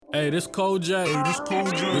Hey, this Kojak. This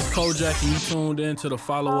Kojak, and you tuned in to the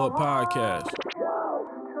Follow Up Podcast.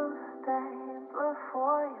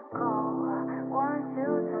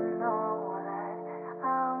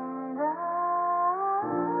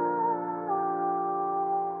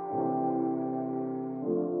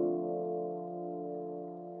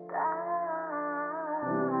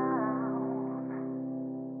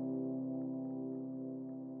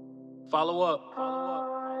 Follow up.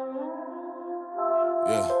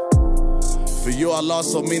 Yeah. For you, I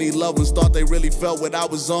lost so many loved ones, thought they really felt what I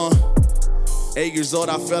was on. 8 years old,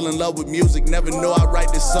 I fell in love with music, never knew I'd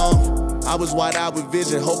write this song. I was wide-eyed with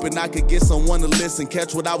vision, hoping I could get someone to listen,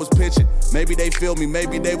 catch what I was pitching. Maybe they feel me,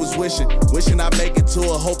 maybe they was wishing I make it to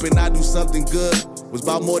her, hoping I do something good. Was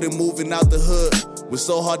about more than moving out the hood. Was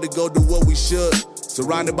so hard to go do what we should.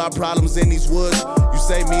 Surrounded by problems in these woods. You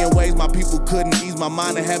saved me in ways my people couldn't. Ease my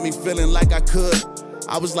mind and had me feeling like I could.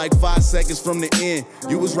 I was like 5 seconds from the end.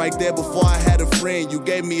 You was right there before I had a friend. You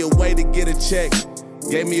gave me a way to get a check.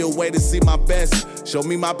 Gave me a way to see my best. Showed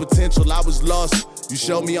me my potential, I was lost. You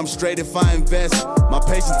showed me I'm straight if I invest. My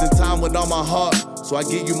patience and time with all my heart. So I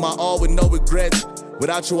give you my all with no regrets.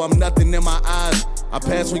 Without you, I'm nothing in my eyes. I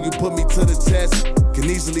passed when you put me to the test. Can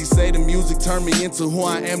easily say the music turned me into who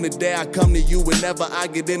I am today. I come to you whenever I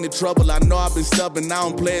get into trouble. I know I've been stubborn, I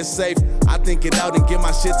don't play it safe. I think it out and get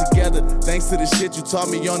my shit together. Thanks to the shit you taught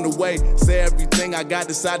me on the way. Say everything I got,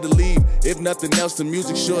 decide to leave. If nothing else, the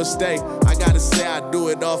music sure stay. I gotta say I do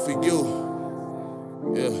it all for you.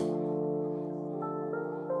 Yeah.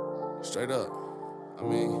 Straight up. I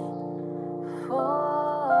mean,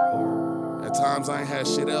 at times I ain't had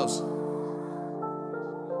shit else.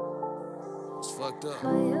 It's fucked up.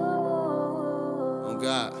 Oh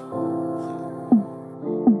God.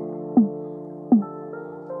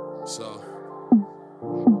 So,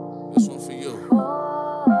 this one for you.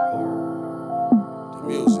 The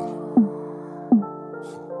music.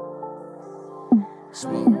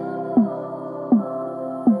 Smoke.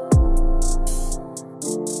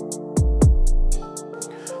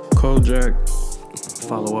 Kojak,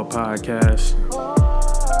 Follow Up Podcast.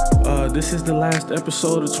 This is the last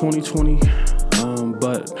episode of 2020.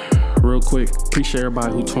 But real quick, appreciate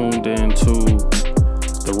everybody who tuned in to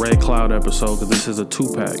the Red Cloud episode, because this is a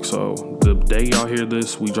 2-pack. So the day y'all hear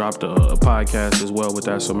this, we dropped a podcast as well with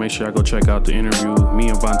that. So make sure y'all go check out the interview me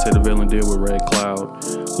and Vontae DeVillain did with Red Cloud,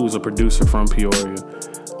 who's a producer from Peoria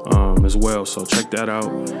as well. So check that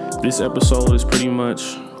out. This episode is pretty much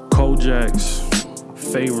Kojak's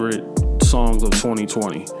favorite songs of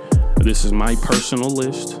 2020. This is my personal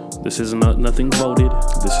list. This is nothing voted.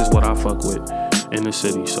 This is what I fuck with in the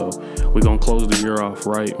city. So we're gonna close the year off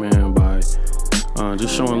right, man, by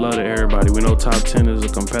just showing love to everybody. We know top 10 is a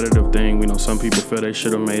competitive thing. We know some people feel they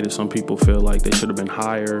should have made it. Some people feel like they should have been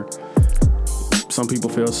higher. Some people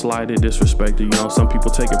feel slighted, disrespected. You know, some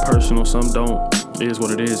people take it personal, some don't. It is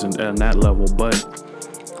what it is and at that level. But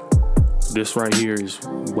this right here is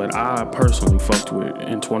what I personally fucked with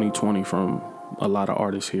in 2020 from a lot of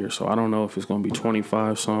artists here. So I don't know if it's going to be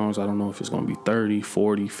 25 songs. I don't know if it's going to be 30,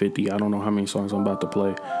 40, 50. I don't know how many songs I'm about to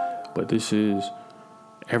play. But this is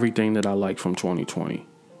everything that I liked from 2020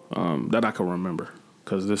 that I can remember.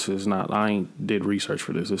 Because this is not, I ain't did research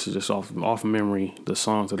for this. This is just off memory, the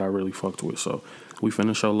songs that I really fucked with. So we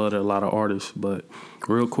finna show love to a lot of artists. But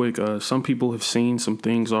real quick, some people have seen some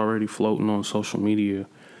things already floating on social media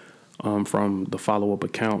from the follow-up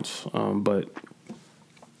accounts. But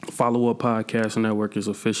Follow Up Podcast Network is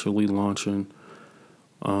officially launching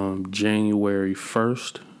January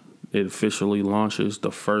 1st. It officially launches.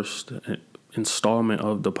 The first installment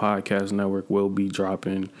of the podcast network will be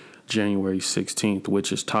dropping January 16th,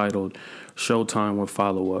 which is titled Showtime with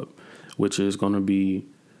Follow Up, which is going to be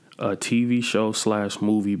a TV show /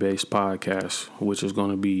 movie-based podcast, which is going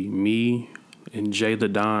to be me and Jay the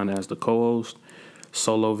Don as the co-host.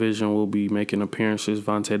 Solo Vision will be making appearances.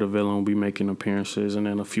 Vontae DeVillain will be making appearances. And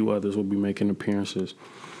then a few others will be making appearances.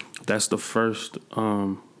 That's the first,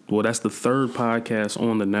 that's the third podcast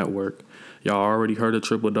on the network. Y'all already heard of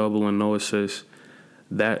Triple Double and No Assist.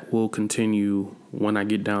 That will continue when I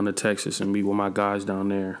get down to Texas and meet with my guys down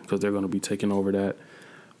there, because they're going to be taking over that.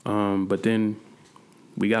 But then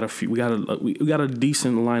we got a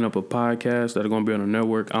decent lineup of podcasts that are going to be on the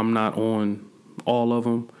network. I'm not on all of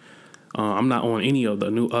them. I'm not on any of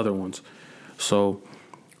the new other ones. So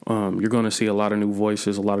you're going to see a lot of new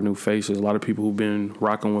voices, a lot of new faces, a lot of people who've been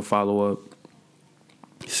rocking with Follow Up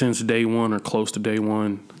since day one or close to day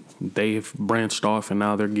one. They've branched off and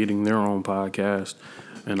now they're getting their own podcast,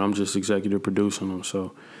 and I'm just executive producing them.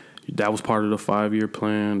 So that was part of the 5-year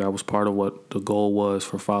plan. That was part of what the goal was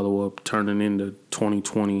for Follow Up turning into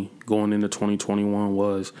 2020, going into 2021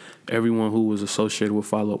 was everyone who was associated with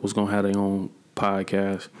Follow Up was going to have their own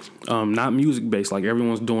podcast. Not music-based, like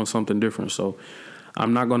everyone's doing something different. So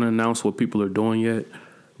I'm not going to announce what people are doing yet,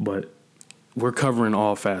 but we're covering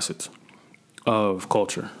all facets of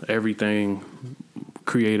culture. Everything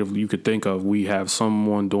creative you could think of, we have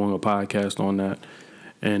someone doing a podcast on that.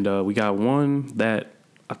 And we got one that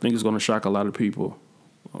I think is going to shock a lot of people.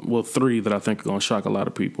 Well, 3 that I think are going to shock a lot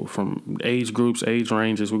of people from age groups, age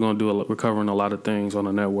ranges. We're covering a lot of things on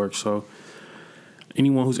the network. So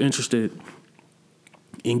anyone who's interested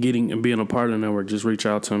in getting and being a part of the network, just reach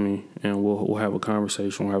out to me and we'll have a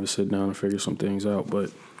conversation. We'll have a sit down and figure some things out.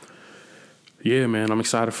 But yeah, man, I'm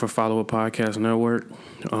excited for Follow Up Podcast Network.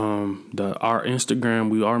 Our Instagram,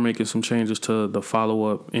 we are making some changes to the Follow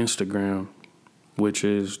Up Instagram,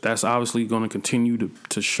 that's obviously going to continue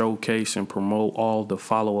to showcase and promote all the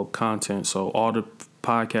follow-up content. So all the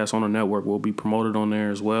podcasts on the network will be promoted on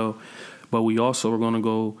there as well. But we also are going to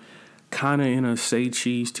go kind of in a Say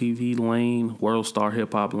Cheese TV lane, World Star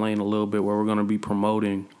Hip Hop lane a little bit, where we're going to be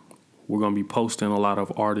promoting. We're going to be posting a lot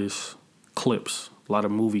of artist clips, a lot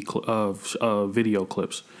of movie video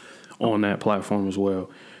clips on that platform as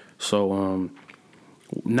well. So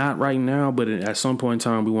not right now, but at some point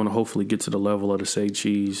in time, we want to hopefully get to the level of the Say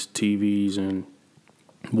Cheese TVs and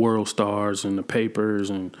World Stars and the papers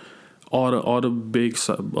and all the big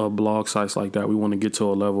blog sites like that. We want to get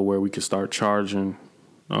to a level where we can start charging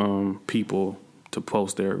people to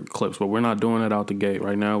post their clips. But we're not doing it out the gate.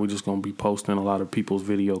 Right now, we're just going to be posting a lot of people's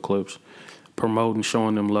video clips, promoting,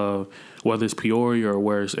 showing them love, whether it's Peoria or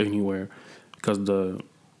where it's anywhere. Because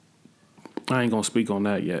I ain't going to speak on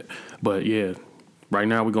that yet. But yeah. Right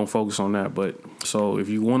now, we're going to focus on that. But so if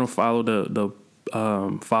you want to follow the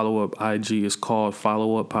Follow Up IG, it's called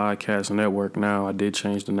Follow Up Podcast Network now. I did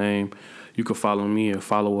change the name. You can follow me at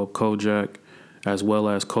Follow Up Kojak, as well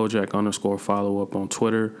as Kojak_Follow Up on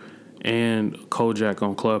Twitter and Kojak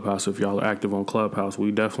on Clubhouse. If y'all are active on Clubhouse,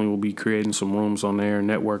 we definitely will be creating some rooms on there,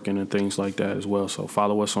 networking and things like that as well. So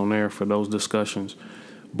follow us on there for those discussions.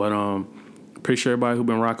 But appreciate everybody who's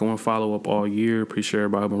been rocking with Follow Up all year. Appreciate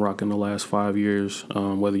everybody who's been rocking the last 5 years.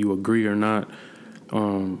 Whether you agree or not,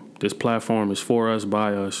 this platform is for us,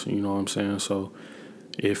 by us. You know what I'm saying? So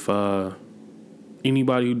if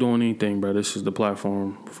anybody who's doing anything, bro, this is the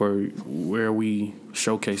platform for where we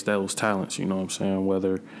showcase those talents. You know what I'm saying?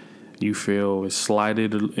 Whether you feel it's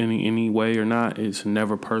slighted in any way or not, it's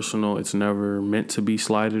never personal. It's never meant to be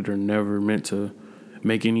slighted or never meant to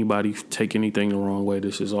make anybody take anything the wrong way.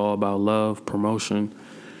 This is all about love, promotion,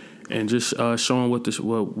 and just showing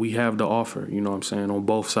what we have to offer, you know what I'm saying, on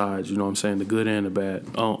both sides, you know what I'm saying, the good and the bad,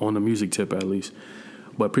 on the music tip at least.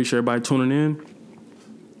 But appreciate everybody tuning in.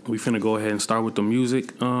 We finna go ahead and start with the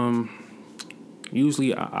music.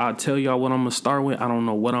 Usually I tell y'all what I'm gonna start with. I don't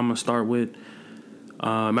know what I'm gonna start with.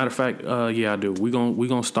 Matter of fact, yeah, I do. We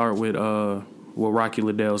gonna start with Rocky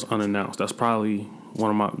Liddell's Unannounced. That's probably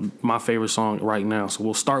one of my favorite songs right now. So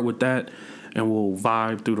we'll start with that, and we'll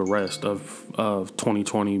vibe through the rest of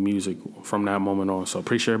 2020 music from that moment on. So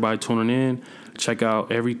appreciate everybody tuning in. Check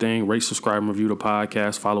out everything. Rate, subscribe, and review the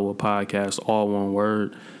podcast. Follow a podcast, all one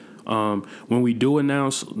word. When we do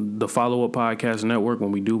announce the Follow Up Podcast Network,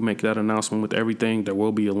 when we do make that announcement with everything, there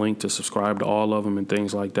will be a link to subscribe to all of them and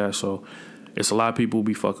things like that. So it's a lot of people who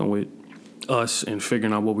be fucking with us and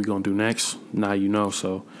figuring out what we're going to do next. Now you know.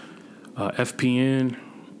 So FPN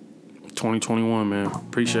 2021, man.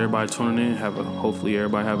 Appreciate everybody tuning in. Hopefully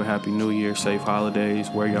everybody have a happy new year, safe holidays,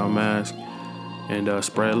 wear y'all mask, and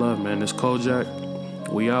spread love, man. This Kojak,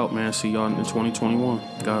 we out, man. See y'all in 2021.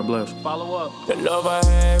 God bless. Follow up. The love I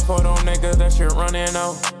had for them niggas, that shit running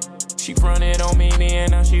out. She fronted on me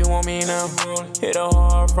then, now she want me now. Hit her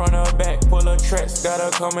hard front her back, pull her tracks, got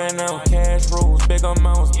her coming out. Cash rules, big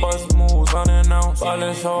amounts, bust moves, unannounced.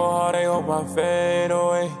 Ballin' so hard, they hope I fade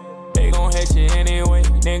away. They gon' hit you anyway,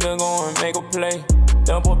 nigga gon' make a play.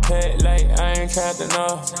 Double pet like I ain't trapped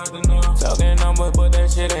enough. Talking numbers, but that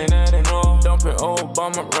shit ain't adding up. Dumping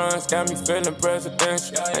Obama runs, got me feeling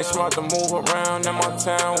presidential. Ain't smart to move around in my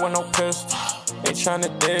town with no pistol. Ain't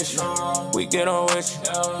tryna dish you, we get on with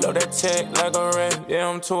you. Blow that tech like a red, yeah,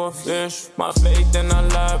 I'm too official. My faith in a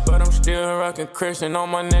lie, but I'm still rockin' Christian. All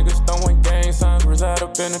my niggas throwing gang signs, reside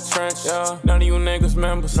up in the trench, yeah. None of you niggas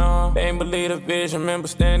members, they ain't believe the vision. Remember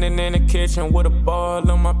standing in the kitchen with a ball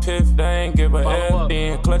on my piff. They ain't give a F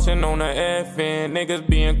in. Clutching on the F end. Niggas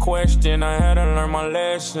being questioned. I had to learn my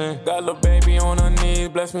lesson. Got little baby on her knees,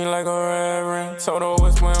 bless me like a reverend. Told her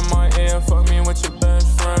whisper in my ear, fuck me with your best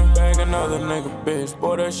friend. Bag another nigga, bitch.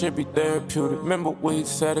 Boy, that shit be therapeutic. Remember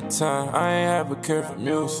weeks at a time. I ain't have a care for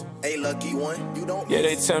music. Hey, lucky one, you don't yeah,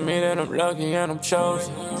 they tell me that I'm lucky and I'm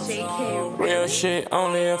chosen. Real shit,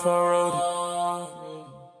 only if I wrote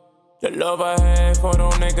it. The love I had for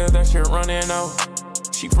those niggas, that shit running out.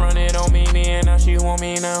 She fronted on me and now she want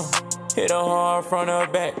me now. Hit her hard front her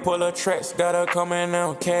back, pull her tracks, got her coming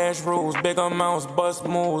out. Cash rules, big amounts, bust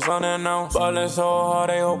moves, unannounced. Ballin' so hard,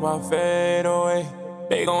 they hope I fade away.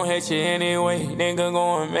 They gon' hit you anyway, nigga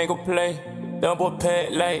gon' make a play. Double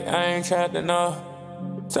pet like I ain't trapped enough.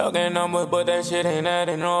 Talking numbers, but that shit ain't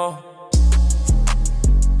adding up.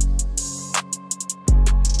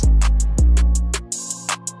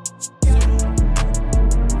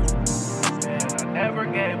 Never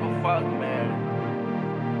gave a fuck, man.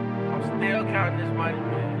 I'm still counting this money,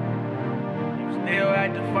 man. You still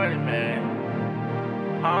acting funny, man.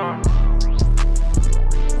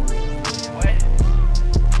 Wait.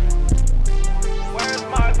 Where's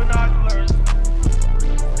my binoculars?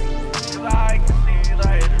 'Cause I can see you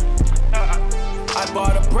later. I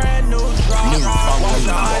bought a brand new drop, watch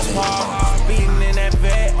the ice pop. Speeding in that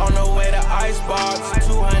vet on the way to Icebox.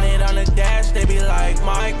 200 on the dash, they be like,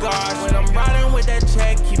 my gosh. When I'm riding with that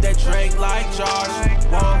check, keep that Drake like Josh.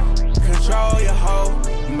 Won't control your hoe,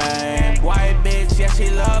 man. White bitch, yeah, she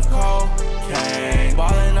love cocaine.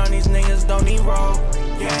 Ballin' on these niggas, don't need roll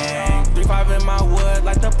gang. 3-5 in my wood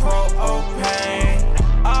like the propane.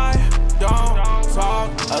 I don't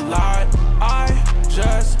talk a lot, I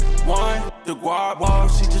just want the guap, whoa.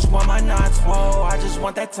 She just want my knots, whoa. I just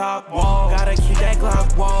want that top, whoa. Gotta keep that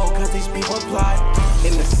Glock, whoa. Cause these people plot.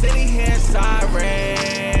 In the city, hear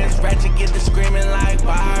sirens. Ratchet get the screaming like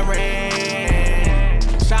Byron.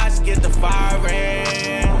 Shots get the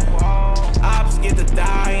firing. Ops get the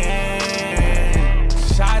dying.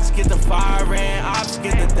 Shots get the firing. Ops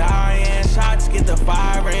get the dying. Shots get the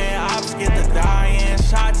firing. Ops get the dying.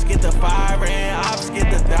 Shots get the firing. Ops get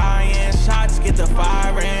the dying. Shots get the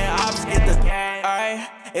firing. Ops get the dying.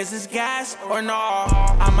 Is this gas or no?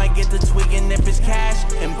 I might get the tweaking if it's cash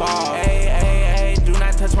involved. Ay, ay, ay, do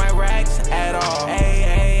not touch my racks at all. Ay,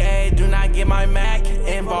 ay, ay, do not get my Mac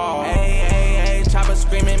involved. Ay, ay, ay, chopper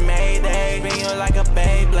screaming Mayday. Spin you like a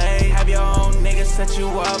Beyblade. Have your own nigga set you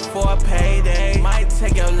up for a payday. Might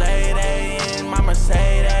take your lady in my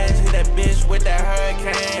Mercedes. Hit that bitch with that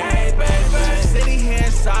hurricane. Hey, baby, city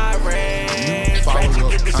hearing sirens. Ratchet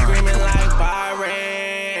get the screaming like Byron.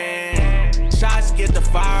 Shots get the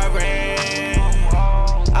firing.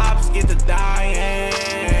 Ops get the dying.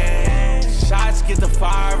 Shots get the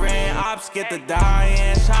firing. Ops get the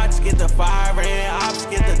dying. Shots get the firing. Ops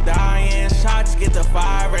get the dying. Shots get the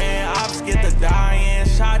firing. Ops get the dying.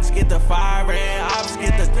 Shots get the firing. Ops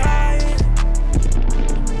get the dying.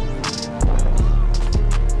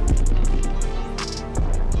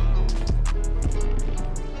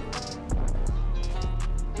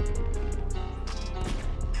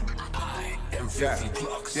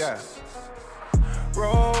 Yeah.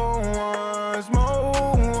 Roll one,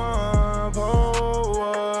 smoke one, pull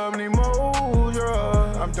up, need more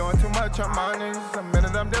drugs. I'm doing too much, I'm honest.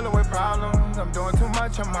 Admitted I'm dealing with problems. I'm doing too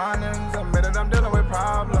much, I'm honest. Admitted I'm dealing with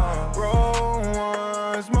problems. Roll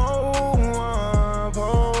one, smoke one,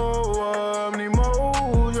 pull up, need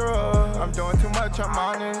more drugs. I'm doing too much, I'm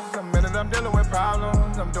honest. Admitted I'm dealing with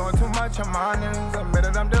problems. I'm doing too much, I'm honest.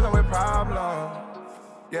 Admitted I'm dealing with problems.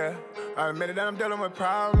 Yeah, I admitted that I'm dealing with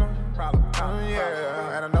problems.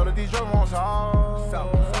 Yeah, and I know that these drugs won't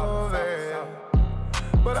solve it.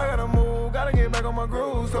 But I gotta move, gotta get back on my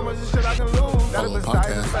groove. So much shit I can lose. Gotta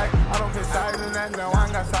beside the fact, I don't fit side in that. Now I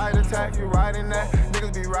ain't got side attack, you riding that.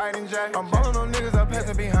 Niggas be riding jack. I'm ballin' on niggas, I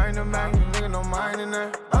passing behind the Mac. You nigga no mind in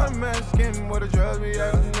that. I'm masking where the drugs be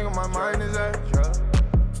at. Nigga, my mind is at.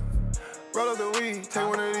 Roll up the weed, take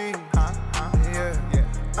one of these. Yeah.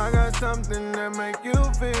 I got something that make you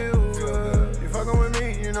feel good. You fucking with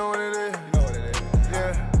me, you know what it is.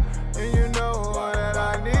 Yeah, and you know that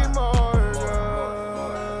I need more drugs.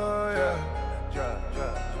 Yeah,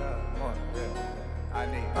 I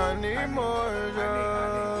need more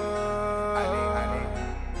drugs.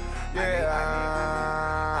 Yeah,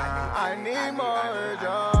 I need more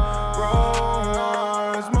drugs. Roll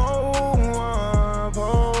one, smoke one,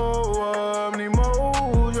 pull up, need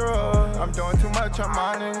more drugs. I'm doing too much, I'm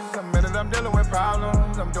honest. Admitted I'm dealing with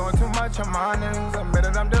problems. I'm doing too much, I'm honest.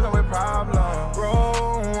 Admitted I'm dealing with problems.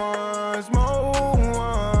 Roll one, smoke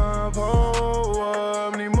one.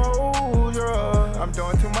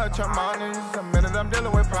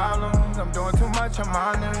 I'm doing too much, I'm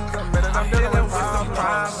honest. Admit it, I'm dealing with some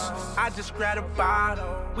problems. I just grabbed a bottle.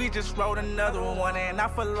 We just wrote another one and I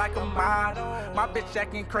feel like a model. My bitch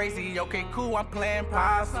acting crazy, okay, cool, I'm playing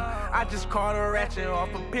possum. I just caught a ratchet off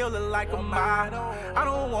a pill like a model. I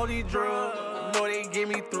don't want these drugs, no, they get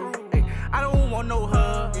me through. Ay, I don't want no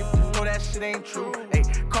hug, if you know that shit ain't true. Ay,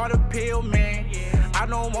 caught a pill, man, I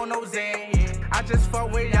don't want no Zen. I just fuck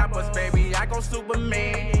with yappers, baby, I go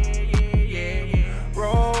Superman.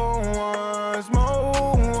 Roll one,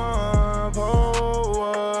 smoke one, pull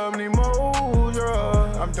up, need more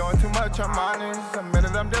drugs. I'm doing too much, I'm honest. Admit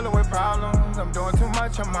it, I'm dealing with problems. I'm doing too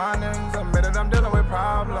much, I'm honest. Admit it, I'm dealing with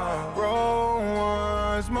problems. Roll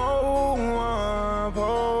one, smoke one,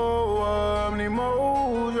 pull up, need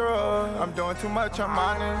more drugs. I'm doing too much, I'm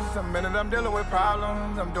honest. Admit it, I'm dealing with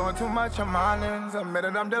problems. I'm doing too much, I'm honest. Admit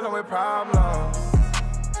it, I'm dealing with problems.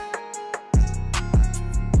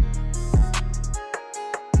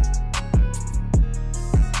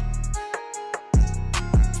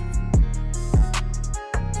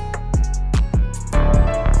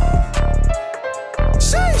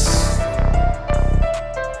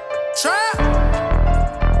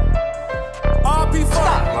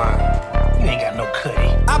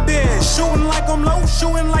 Shooting like I'm low,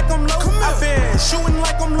 shooting like I'm low. I've been shooting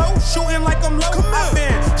like I'm low, shooting like I'm low. I've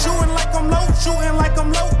been shooting like I'm low, shooting like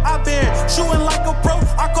I'm low. I've been shooting like a pro,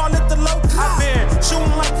 I call it the low. I've been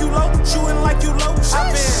shooting like you low, shooting like you low.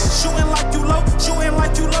 I've been shooting like you low, shooting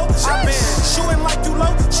like you low. I've been shooting like you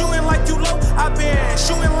low, shooting like you low. I've been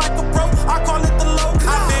shooting like a pro, I call it the low.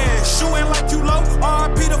 I've been shooting like you low,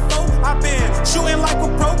 RP the foe. I've been shooting like a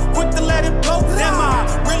pro, quick to let it blow. Damn, I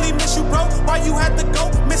really miss you, bro. Why you had to go,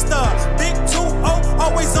 Mr. Big 2-0,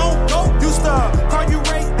 always on go. Used to call you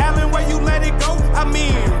Ray Allen, where you let it go. I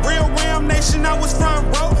mean, real Ram Nation, I was front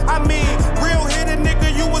row. I mean, real hitter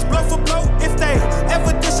nigga, you was blow for blow. If they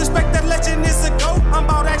ever disrespect that legend, it's a go. I'm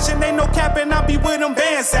about action, ain't no capping, I be with them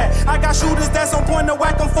bands at. I got shooters that's on point to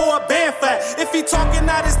whack them for a band flat. If he talking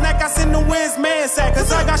out his neck, I send the wins man sack.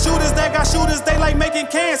 Cause I got shooters that got shooters, they like making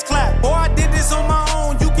cans clap. Boy, I did this on my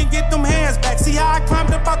own, you can get them hands back. See how I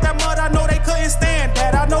climbed up out that mud, I know they couldn't stand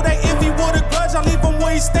that. I know they envy with a grudge, I leave them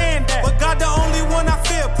where he stand at. But God the only one I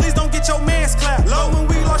fear, please don't get your mans clapped. Low when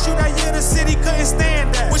we lost you that year, the city couldn't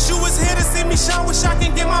stand that. Wish you was here to see me shine, wish I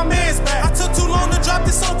can get my mans back. I took too long to drop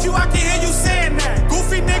this on cue, I can hear you saying that.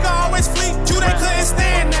 Goofy nigga always fleet, you they couldn't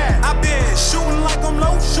stand that. I been shooting like I'm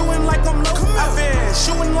low, shooting like I'm low. I been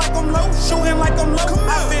shooting like I'm low, shooting like I'm low.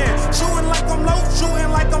 I been shooting like I'm low,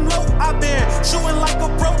 shooting like I'm low. I been shooting like a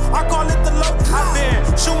pro, I call it the low. I been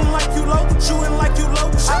shooting like you low, shooting like you low.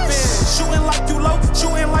 I been shooting like you low,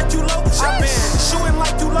 shooting like you low. I been shooting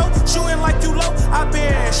like you low, shooting like you low. I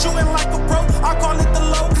been shooting like a pro, I call it the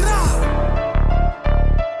low.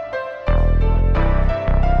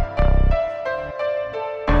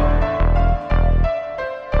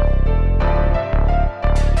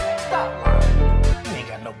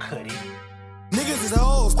 Niggas is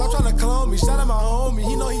hoes, stop trying to clone me. Shout out my homie,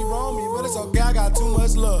 he know he wrong me, but it's okay, I got too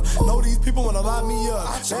much love. Know these people wanna lock me up.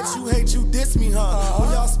 That you hate, you diss me, huh?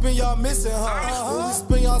 When y'all spin, y'all missing, huh? When we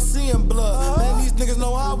spin, y'all seeing blood. Man, these niggas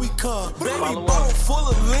know how we come. Baby bone full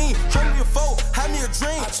of lean, show me a foe, have me a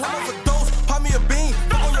dream. Turn off a dose, pop me a bean.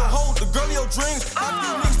 Fuck on your hoe, the girl of your dreams. Half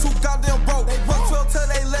these niggas too goddamn broke. They work 12 till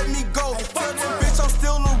they let me go. Tell them bitch I'm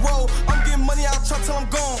still in the road. I'm getting money out trap till I'm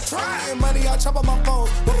gone. Getting money, I chop on my phone.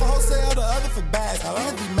 One for wholesale, the other for bags.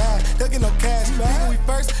 Niggas be mad, they'll get no cash. Nigga, we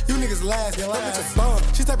first, you niggas last. That bitch a bum,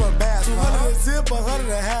 she type her bass. 200 a zip,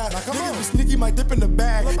 100 a half. Niggas be sneaky, might dip in the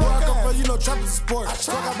bag. Where I come from, you know trap is a sport.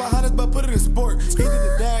 Talk out behind us, but put it in sport. He did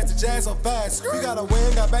the dash, the jazz so fast. We got a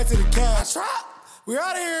win, got back to the cash. We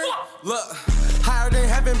out here. Look, higher than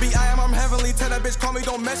heaven be, I'm heavenly. Tell that bitch call me,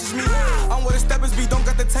 don't message me. I'm where the steppers be, don't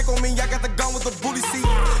got the tech on me. I got the gun with the booty seat.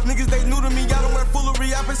 Niggas, they new to me, I don't wear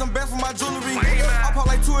foolery. I pay some bands for my jewelry. I pop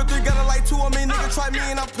like 2 or 3, got a like 2 on me. Nigga try me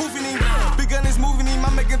and I'm poofing him. Big gun is moving him,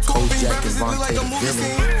 I'm making 2 things. Rappers, it look like a movie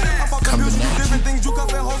scene. I pop the music, do different things. You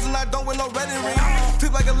cuff and hoes and I don't with no red and ring.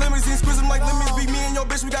 Flip like a limousine, squeeze them like lemons. Be me and your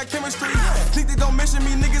bitch, we got chemistry. Think they don't mention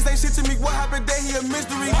me, niggas ain't shit to me. What happened there, he a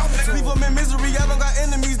mystery. Leave them in misery, I don't got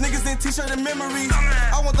enemies. Niggas in t-shirt and memories.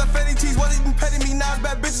 I want the fatty cheese, what even petting me. Now it's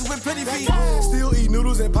bad bitches with pretty feet. Still eat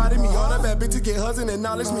noodles and potty me. All that bad bitches get hugs and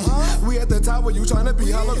acknowledge me. We at the top where you tryna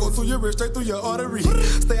be. I'ma go through your wrist, straight through your artery.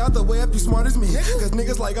 Stay out the way if you smart as me. Cause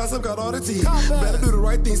niggas like us have got all the tea. Better do the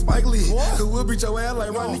right thing, Spike Lee. Cause we'll beat your ass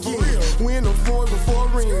like Rodney King. We in the fours with 4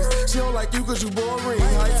 rings. She don't like you cause you boring.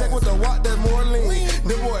 High tech with the watt that's more lean.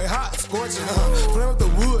 Them boy hot, scorching. Play with the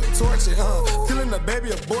wood, torture, killing the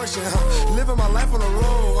baby abortion, living my life on the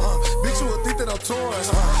road, bitch, you would think that I'm torn,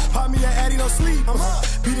 pop me an Addy, don't sleep,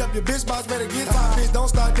 beat up your bitch box, better get top, bitch, don't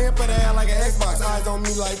start damn for the air like an Xbox, eyes on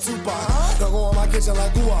me like Tupac, don't go on my kitchen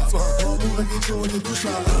like guap, don't move like get you in your douche,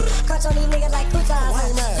 Clutch on these niggas like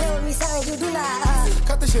croutons, play with me something you do not,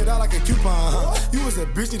 cut the shit out like a coupon, you was a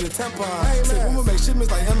bitch, need a tampon, say women make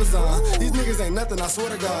shipments like Amazon, these niggas ain't nothing, I swear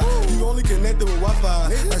to God, you only connected with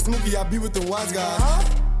Wi-Fi, like Smokey, I be with the wise guys.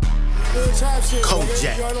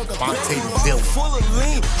 Kojak, Monte Bill. Full of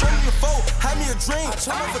lean, show me a foe, have me a dream.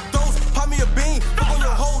 I'm overdose, pop me a bean. Fuck on your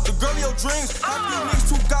hoe, the girl of your dreams. Half these niggas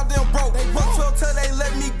too goddamn broke. Fuck 12 till they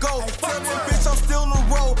let me go. Tell them bitch I'm still on the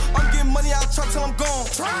road. I'm getting money out truck till I'm gone.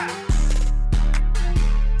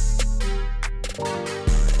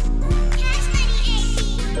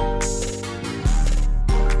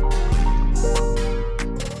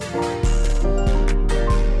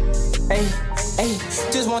 Hey, hey,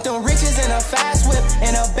 just want them riches in a fast whip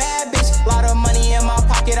and a bad bitch. Lot of money in my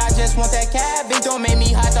pocket, I just want that cabbage. Don't make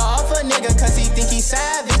me hot to off a nigga cause he think he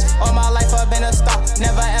savage. All my life I've been a star,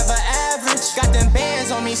 never ever average. Got them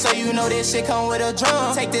bands on me so you know this shit come with a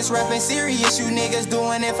drum. Take this rapping serious, you niggas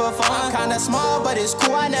doing it for fun. Kinda small but it's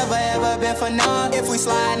cool, I never ever been for none. If we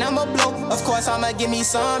slide I'ma blow, of course I'ma give me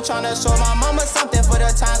some. Tryna show my mama something for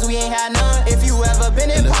the times we ain't had none. If you ever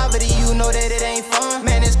been in poverty, you know that it ain't fun.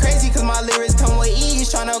 Man, it's crazy cause my lyrics come with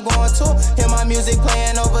ease. Tryna go on tour, hear my music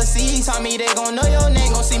playing overseas. Tell me they gon' know your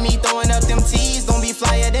name, gon' see me throwing up them T's. Don't be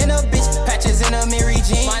flyer than a bitch, patches in a Mary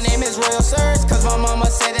Jean. My name is Royal Surge, cause my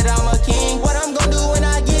mama said that I'm a king. What I'm gon' do when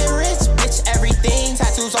I get rich, bitch, everything.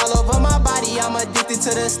 Tattoos all over my body, I'm addicted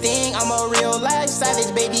to the sting. I'm a real life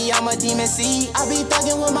savage, baby, I'm a demon seed. I be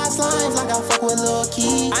thuggin' with my slimes like I fuck with Lil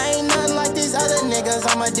Key. I ain't nothing like these other niggas,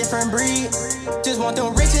 I'm a different breed. Just want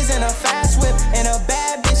them riches and a fast whip and a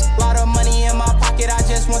bad bitch. Lot of money in my pocket, I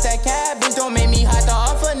just want that cabbage. Don't make me hot to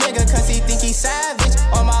off a nigga cause he think he savage.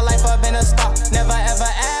 All my life I've been a star, never ever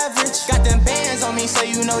average. Got them bands on me so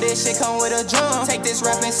you know this shit come with a drum. Take this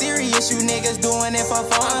rapping serious, you niggas doing it for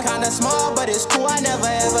fun. I'm kinda small but it's cool, I never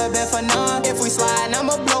ever been for none. If we slide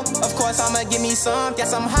I'ma blow, of course I'ma give me some.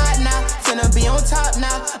 Guess I'm hot now, finna be on top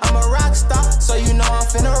now. I'm a rock star, so you know I'm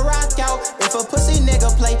finna rock out. If a pussy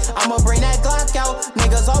nigga play, I'ma bring that Glock out.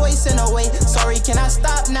 Niggas always send away, sorry can I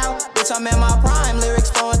stop now? Bitch I'm in my prime, lyrics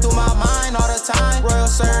flowing through my mind all the time. Royal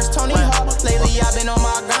Surge, Tony Hawk, lately I've been on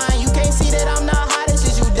my grind. You can't see that I'm not hot, it's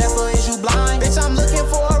just you deaf or is you blind? Bitch I'm looking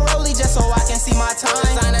for a rollie just so I can see my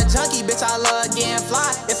time. Sign a junkie, bitch I love getting fly.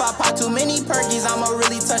 If I pop too many perkies, I'ma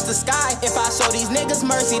really touch the sky. If I show these niggas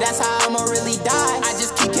mercy, that's how I'ma really die. I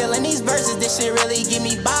just keep killing these verses, this shit really get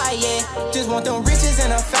me by, yeah. Just want them riches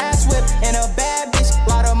and a fast whip and a bad bitch.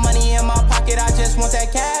 Lot of money in my pocket, I just want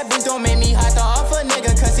that cabbage. Don't make me hot to off a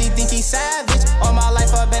nigga cause he think he savage. All my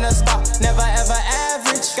life I've been a star, never ever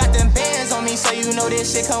average. Got them bands on me so you know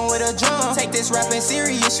this shit come with a drum. Take this rapping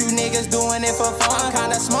serious, you niggas doing it for fun. I'm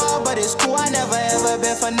kinda small but it's cool, I never ever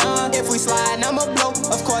been for none. If we slide I'ma blow,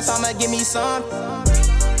 of course I'ma give me some.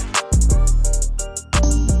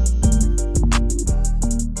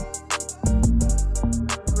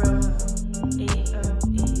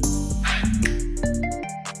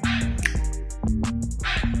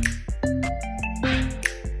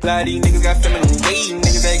 A lot of these niggas got feminine weight.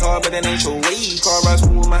 Niggas act hard, but that ain't your way. Car rides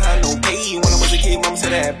with my high, no pay. When I was a kid, mama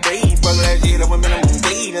said I had braids. Fuck last year, that went minimum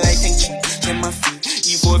wage. And I can't cheat, check my feet.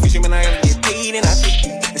 Eat for a fisherman, I gotta get paid. And I pick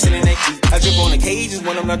it, and sitting that key. I drip on occasions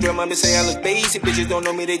when I'm not drunk, my bitch say I look basic. Bitches don't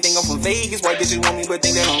know me, they think I'm from Vegas. White bitches want me, but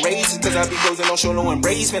think that I'm racist. Cause I be closing, don't show no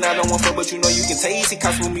embracement. I don't want fuck, but you know you can taste it.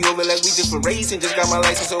 Cops with me over like we just for racing. Just got my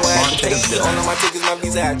license, so I had to pay it. All of my tickets, my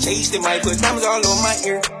visa, I chased it. Might put diamonds all over my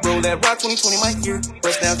ear. Roll that rock 2020 my ear.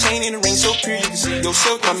 Bust down chain in the ring, so pure, you can see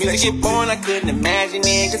yourself. My music get born, I couldn't imagine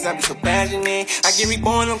it. Cause I be so passionate. I get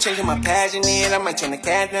reborn, I'm changing my passion in. I might turn the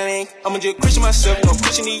cat down. I'ma just Christian myself, no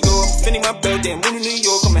Christian New York. Fending my belt, then moving to New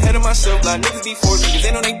York. I'm ahead of myself, like niggas before. Niggas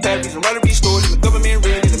ain't on they patties, I'm writing stories. The government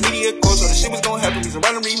ran, the media course. So the shit was gon' happen, reason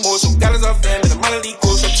writing remorse. So dollars off family, the money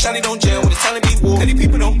course. So the shawty don't jail when it's time to be war. Cause these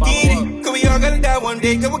people don't get it. Cause we all gotta die one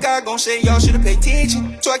day. Cause what God gon' say, y'all should've paid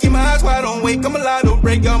attention. So I keep my eyes wide on wake. I'm a lie, don't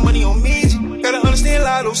break y'all money on me. Gotta understand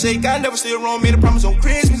Lotto say God never still wrong, made a promise on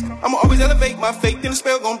Christmas. I'ma always elevate my faith, then the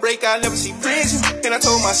spell gon' break, I'll never see prison. Then I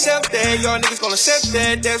told myself that y'all niggas gon' accept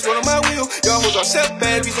that, that's what on my will. Y'all hoes are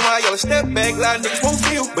self-bad, reason why y'all step back, a lot of niggas won't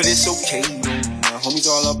feel. But it's okay, my homies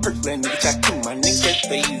all on perk, let niggas check to my niggas get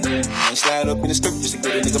paid. And slide up in the skirt just to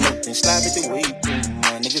get a nigga murked and slide with the weight.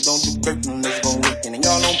 My niggas don't do dirt, no niggas gon' wait, and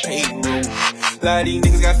y'all don't pay, bro. A lot of these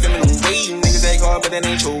niggas got feminine weight. Niggas act hard, but that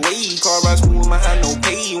ain't your way. Car rides with my high, no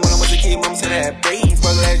pay. When I was a kid, mama said I had braids.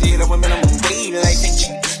 Fuck last year, that went minimum wage. And I can't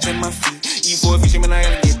cheat, trim my feet. Eat for a fisherman, I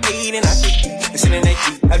gotta get paid and I get and sit in that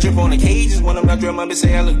key. I drip on the cages when I'm not drip, my bitch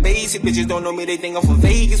say I look basic. Bitches don't know me, they think I'm from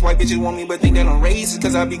Vegas. White bitches want me, but think that I'm racist.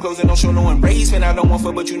 Cause I be closing, don't show no embracement. I don't want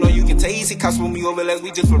for, but you know you can taste it. Cops pulled me over last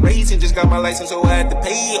week just for racing. Just got my license, so I had to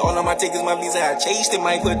pay it. All of my tickets, my visa, I chased it.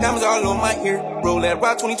 Might put diamonds all on my ear. Roll that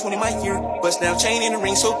rock 2020 my ear. Bust down chain in the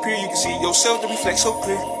ring so pure. You can see yourself, the reflect so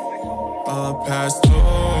clear. Past two,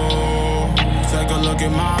 take a look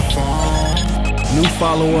at my phone. New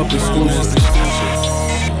follow-up exclusive.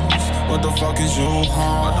 What the fuck is you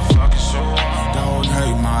on? Don't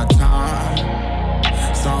hate my time.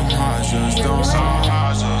 Some hearts just don't.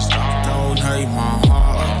 Don't hate my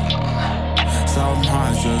heart. Some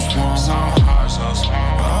hearts just want.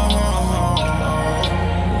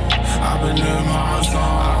 I've been in my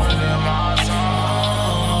zone.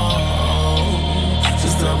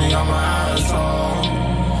 Just tell me I'm an asshole.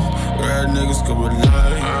 Red niggas could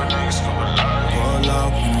relate. Pull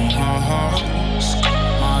up in my heart.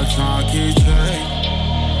 My time keep take.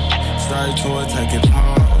 Straight to it, take it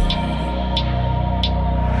hard.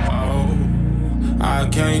 Oh, I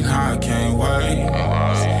can't wait.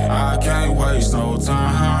 I can't waste no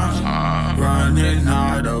time. Running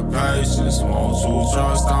out of patience. Want to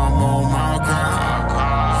trust, I'm on my grind.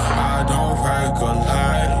 I don't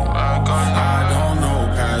regulate. I don't know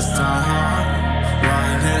past time.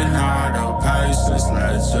 Running out of patience.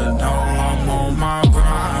 Let you know I'm on my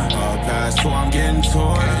grind. Past two, I'm getting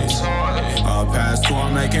toys. Past two,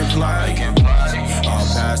 I'm making play.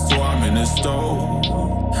 Past two, I'm in the stove.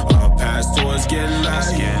 Past two, it's getting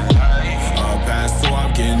late. Past two,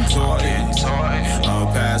 I'm getting toys.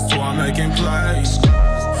 Past two, I'm making plays.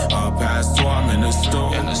 Past two, I'm in the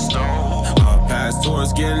stove. Past two,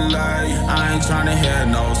 it's getting late. I ain't tryna hear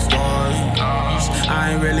no stories.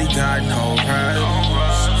 I ain't really got no praise.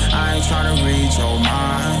 I ain't tryna read your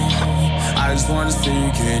mind. I just wanna see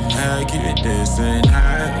you get naked, this and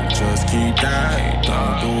that. Just keep that,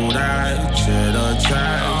 don't do that. Chitter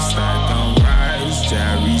chat, stack them rice,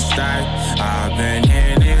 Jerry stack. I've been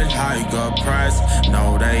in it like a press.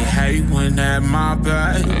 No, they hate when at my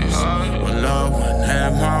best, but love when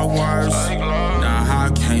at my worst. Now I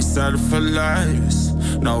can't settle for less.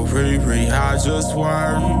 No Riri, I just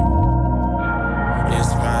work.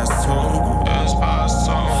 It's past two.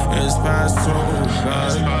 It's past two,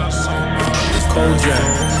 baby.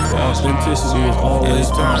 Kojak, authenticity is always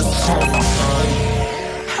possible.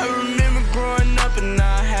 I remember growing up and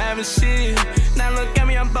not having shit. Now look at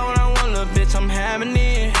me, I'm bone, I want a bitch, I'm having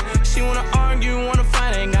it. She wanna argue, wanna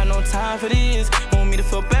fight, ain't got no time for this. Want me to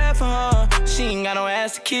feel bad for her, she ain't got no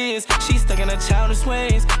ass to kiss. She stuck in her childish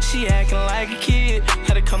ways, she acting like a kid.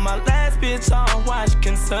 Had to cut my last bitch off, why she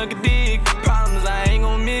couldn't suck a dick. Problems I ain't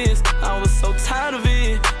gon' miss, I was so tired of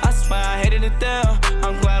it. I swear I hated it there,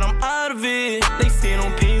 I'm glad I'm out of it. They say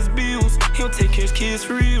don't pay his bills, he don't take care of his kids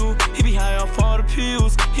for real. He be high off all the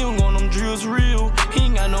pills, he don't go on them drills for real. He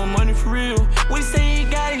ain't got no money for real. What he say he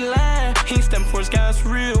got, he lying. He ain't stepping for his guys for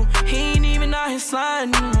real. He ain't even out here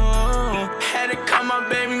sliding. No. Had to call my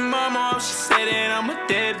baby mama off, she said that I'm a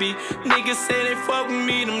deadbeat. Niggas say they fuck with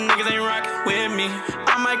me, them niggas ain't rockin' with me.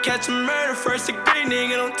 I might catch a murder, first degree,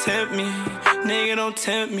 nigga don't tempt me. Nigga don't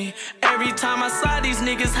tempt me. Every time I saw these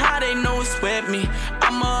niggas high, they know it's with me.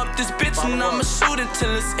 I'ma up this bitch and I'ma shoot it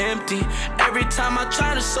till it's empty. Every time I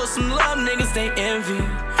try to show some love, niggas they envy.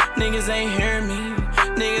 Niggas ain't hear me.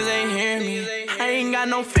 Niggas ain't hear me. I ain't got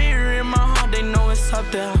no fear in my heart, they know it's up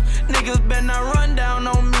there. Niggas better not run down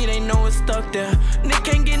on me, they know it's stuck there. Nigga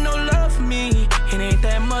can't get no love from me, it ain't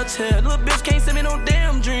that much here. Little bitch can't send me no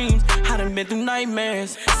damn dreams. I done been through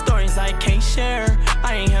nightmares, stories I can't share.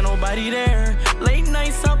 I ain't had nobody there. Late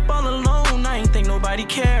nights up all alone, I ain't think nobody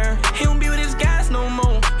care. He don't be with his guys no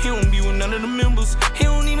more, he don't be with none of the members. He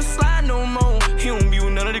don't even slide no more, he don't be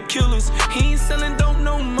with none of the killers. He ain't selling dope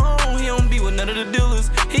no more, he don't be with none of the dealers.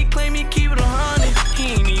 He claim he keep it 100,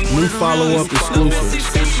 he ain't even New follow-up exclusive.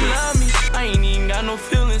 I ain't even got no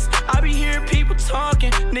feelings. I be hearing people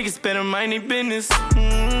talking, niggas better mind their business. Had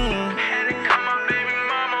to call my baby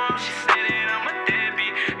mama, she said that I'm a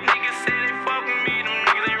deadbeat. Niggas say they fuck with me, them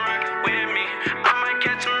niggas ain't rockin' with me. I might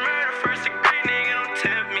catch a murder, first degree, nigga don't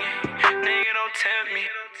tempt me. Nigga don't tempt me.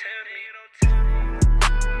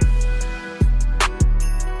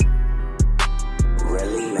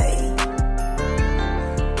 Really made.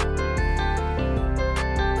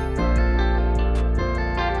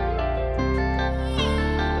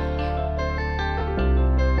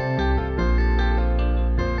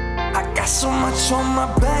 Got so much on my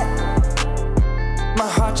back, my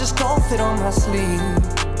heart just don't fit on my sleeve.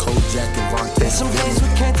 Kojak and Von There's some days we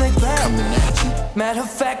can't take back. Coming at you. Matter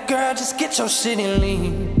of fact, girl, just get your shit and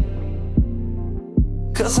leave.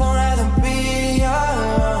 'cause I'd rather be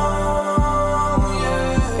alone,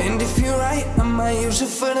 yeah. And if you're right, I might use you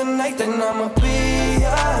for the night, then I'ma be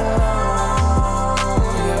alone,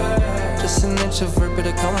 yeah. Just an introvert, but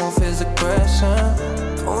I come off as aggression.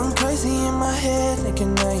 Going crazy in my head,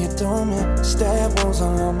 thinking that you're doing me. Stab wounds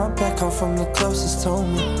all on my back, come from the closest to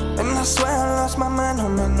me. And I swear I lost my mind,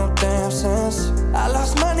 don't make no damn sense. I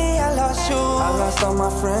lost money, I lost you, I lost all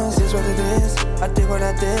my friends, it's what it is. I did what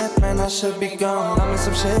I did, man, I should be gone. I'm in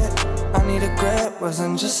some shit, I need a grab,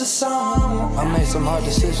 wasn't just a song. I made some hard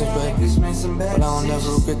decisions, baby, but I don't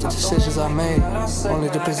ever regret the decisions I made. Only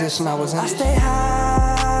the position I was in. I stay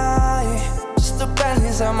high, just to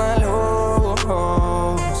balance out my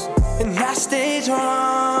lows. And I stay strong,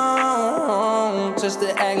 just to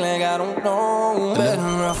act like I don't know.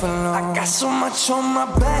 Better off alone. I got so much on my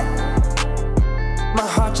back, my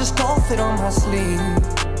heart just don't fit on my sleeve.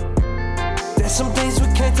 There's some things we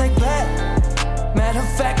can't take back. Matter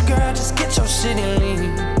of fact, girl, just get your shit and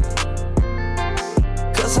leave.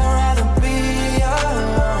 'Cause I'd rather be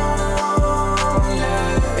alone,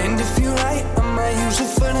 yeah. And if you're right, I might use you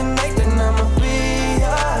for the night, then I'ma be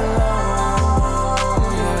alone,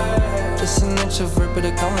 yeah. Just an introvert, but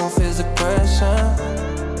it come off as aggression.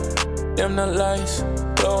 Dim the lights,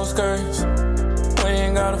 close curtains. We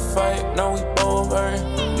ain't gotta fight, no, we both hurt.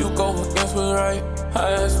 You go against what's right, I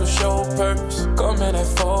ask for show purpose. Come in at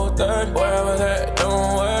 4:30, wherever that,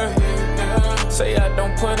 don't worry. Say I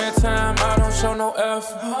don't put in time, I don't show no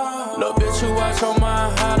effort. Little bitch, you watch your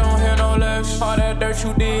mind, I don't hear no lecture. All that dirt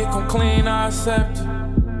you did, come clean, I accept it.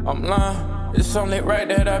 I'm lying, it's only right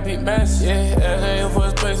that I be messy. Yeah, asking you for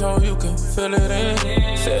space so you can fill it in.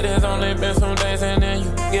 Said there's only been some days and then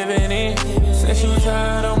you give it in. Since you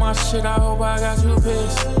tired of my shit, I hope I got you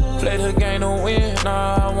pissed. Play the game to win,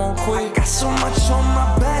 nah, I won't quit. I got so much on my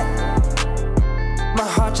back, my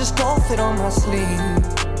heart just don't fit on my sleeve.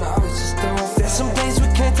 There's some things we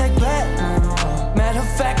can't take back. Matter of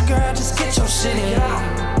fact, girl, just get your shit in.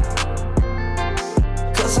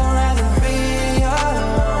 'Cause I'd rather be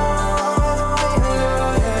alone,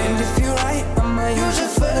 and if you're right, I might use you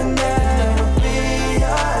for the night. I'ma be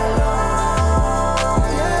alone,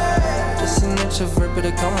 yeah. Just an introvert, but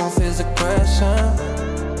it come off as aggression.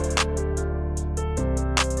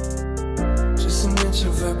 Just an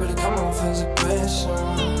introvert, but it come off as aggression.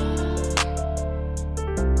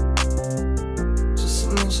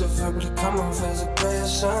 But it come off as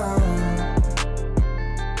aggression.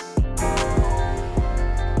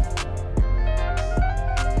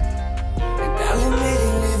 And I'll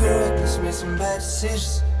immediately be reckless, made some bad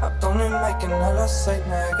decisions. Hopped on the mic and all I say,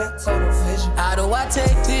 now I got tunnel vision. How do I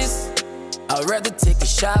take this? I'd rather take a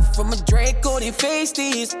shot from a Draco than face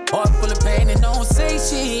these. Heart full of pain and don't say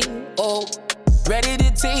shit. Oh, ready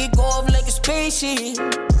to take off like a spaceship.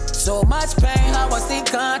 So much pain, how I stay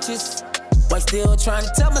conscious. But still trying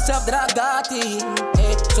to tell myself that I got this.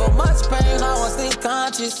 Hey, so much pain, how I stay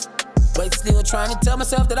conscious. But still trying to tell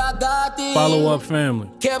myself that I got this. Follow up family.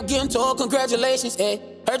 Kept getting told congratulations, hey.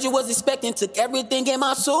 Heard you was expecting, took everything in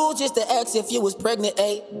my soul just to ask if you was pregnant,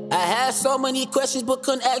 hey. I had so many questions but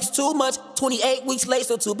couldn't ask too much. 28 weeks late,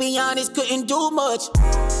 so to be honest, couldn't do much.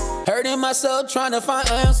 Hurting myself trying to find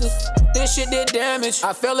answers. This shit did damage,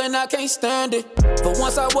 I feel and I can't stand it. But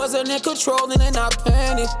once I wasn't in control and then I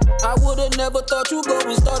panicked. I would've never thought you'd go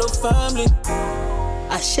and start a family.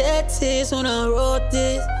 I shed tears when I wrote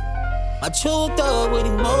this. I choked up with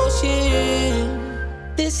emotion.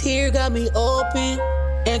 This here got me open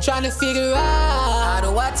and trying to figure out, how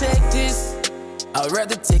do I take this? I'd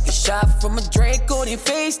rather take a shot from a Draco than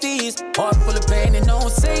face these. Heart full of pain and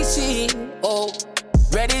don't say shit. Oh,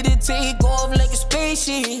 ready to take off like a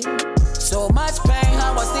spaceship. So much pain,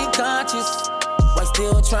 how I stay conscious. But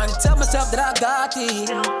still trying to tell myself that I got this.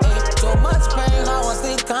 Hey, so much pain, how I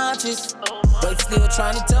stay conscious. But still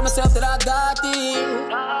trying to tell myself that I got this.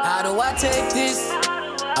 How do I take this?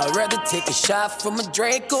 I'd rather take a shot from a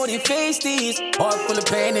Draco than face these. Heart full of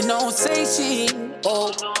pain and don't say shit.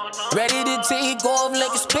 Oh, ready to take off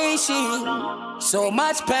like a spaceship. So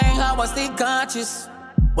much pain, how I stay conscious.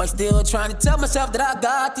 But still trying to tell myself that I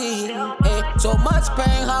got this. Hey, so much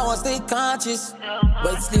pain, how I stay conscious.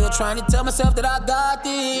 But still trying to tell myself that I got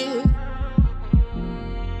this.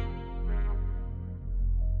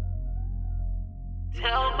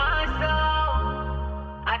 Tell myself,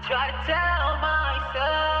 I try to tell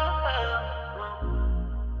myself.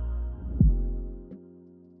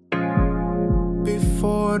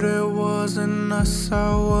 Before there wasn't us,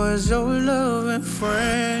 I was your loving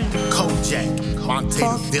friend. Kojak,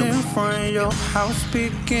 Montana, Parked in front of your house,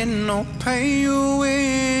 speaking, no pay you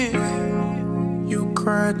in. You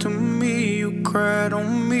cried to me, you cried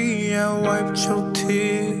on me. I wiped your tears.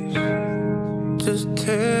 tears. Just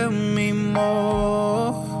tell me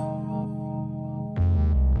more.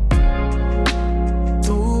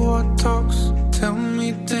 Through our talks, tell me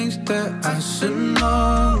things that I should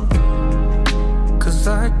know. Cause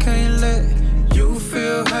I can't let you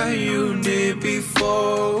feel how you did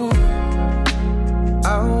before.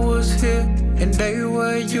 I was here and they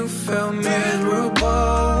were, you felt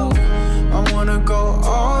miserable. I wanna go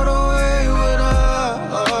all the way with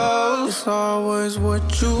us. It's always what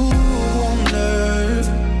you wanted.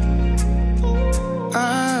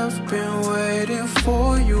 I've been waiting for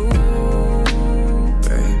you,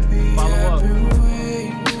 baby. I've been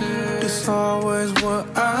waiting. It's always what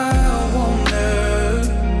I wanted.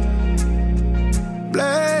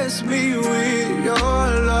 Bless me with your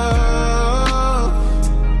love.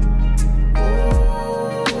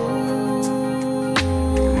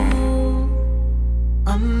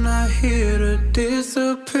 I'm not here to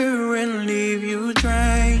disappear and leave you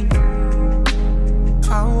drained.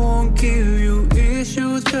 I won't give you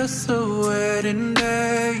issues, just a wedding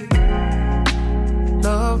day.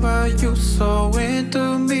 Love how you so into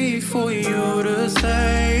me for you to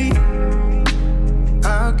say.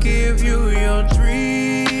 I'll give you your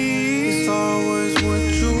dreams. It's always what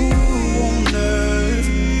you wanted.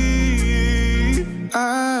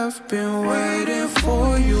 I've been waiting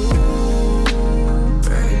for you,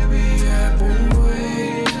 baby. I've been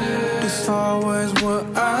waiting. It's always what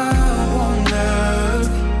I wanted.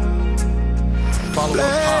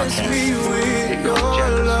 Bless me with your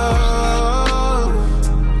love.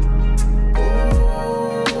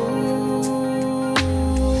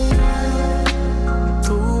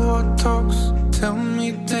 Through our talks, tell me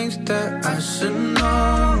things that I should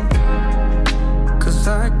know. Cause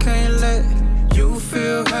I can't let you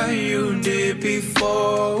feel how you did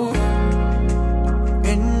before.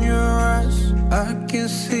 In your eyes, I can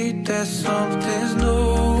see that something's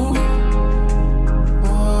new.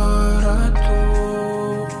 What I do.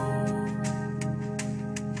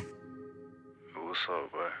 What's up,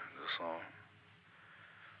 boy?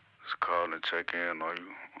 Just call and check in on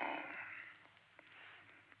you.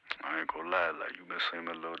 I ain't gonna lie, like you been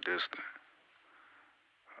seeming a little distant.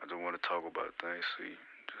 I just want to talk about things, see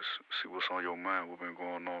what's on your mind, what been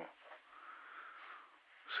going on.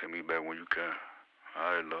 Send me back when you can.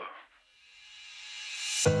 Alright, love.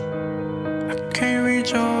 I can't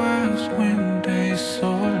reach your eyes when they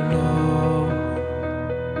so low.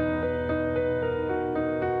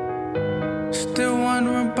 Still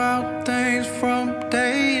wondering about things from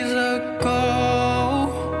days ago.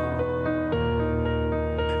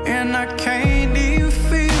 And I can't even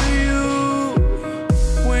feel you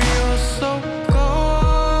when you're so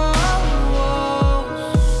close.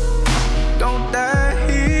 Don't die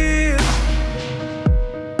here,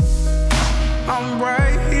 I'm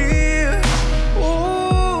right here.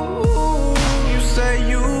 Ooh, you say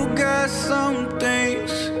you got some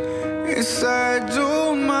things inside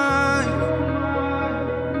your mind,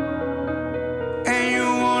 and you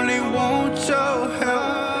only want your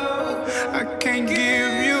help. I can't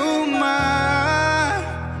give you mine.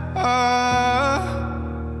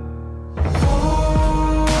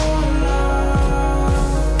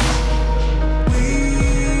 We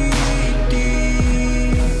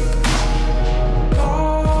deep,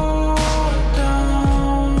 fall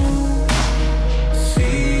down,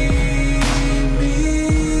 see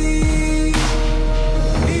me.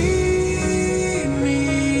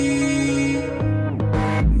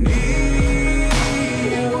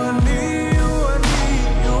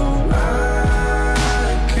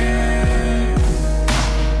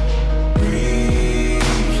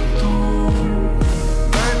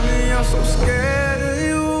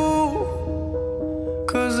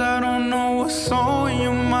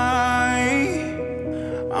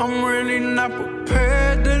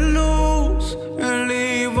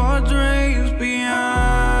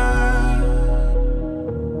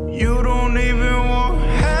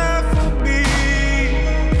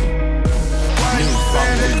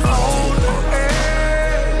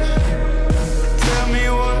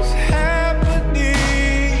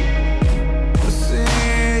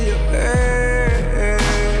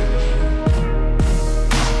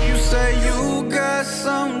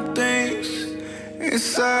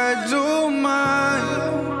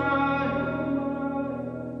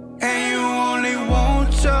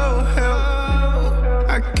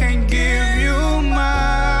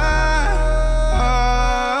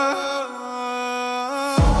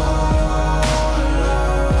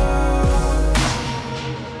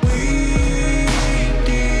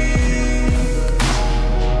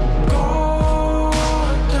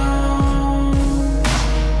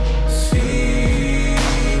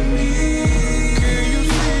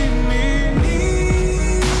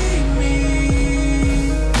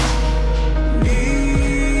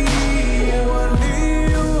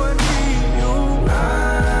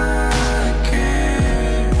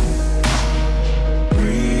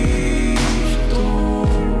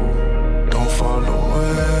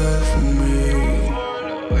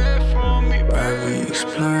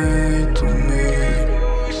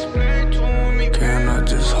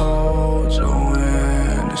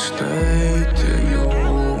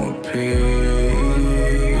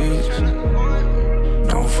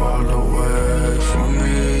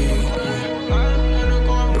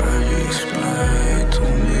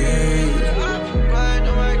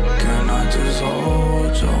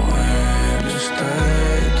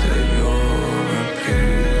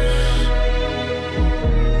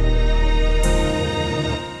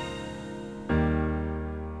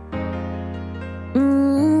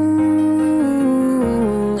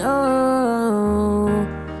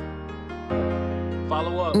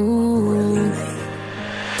 Follow up.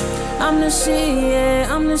 I'm the shit, yeah,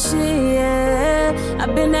 I'm the shit, yeah. I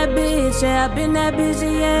been that bitch, yeah, I been that bitch,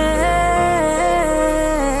 yeah.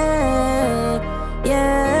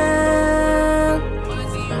 Yeah.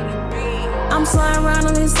 I'm flying around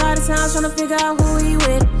on his side of town trying to figure out who he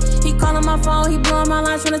with. He calling my phone, he blowing my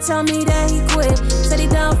line trying to tell me that he quit. Said he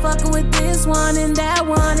done fucking with this one and that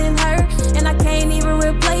one and her. And I can't even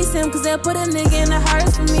replace him cause they'll put a nigga in the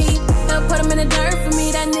hearse for me. They'll put him in the dirt for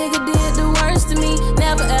me. That nigga did the worst to me.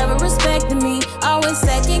 Never ever respected me. Always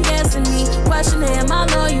second guessing me. Questioning my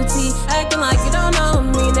loyalty. Acting like you don't know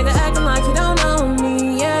me. Nigga acting like you don't know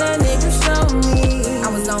me. Yeah, that nigga showed me. I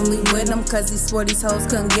was only with him cause he swore these hoes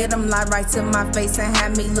couldn't get him. Lied right to my face and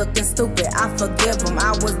had me looking stupid. I forgive him.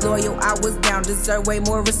 I was loyal, I was down. Deserve way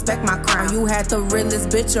more respect, my crown. You had the realest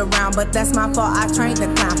bitch around, but that's my fault. I trained the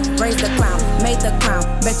clown, raised the clown, made the clown.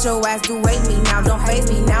 Bet your ass do hate me now, don't faze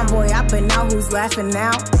me now. Boy, I been out, who's laughing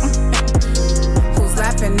now? Who's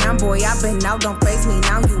laughing now? Boy, I been out, don't face me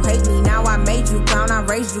now. You hate me now, I made you clown. I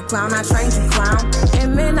raised you clown, I trained you clown. It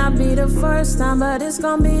may not be the first time, but it's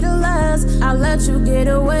gonna be the last. I let you get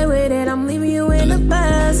away with it, I'm leaving you in the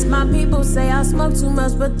past. My people say I smoke too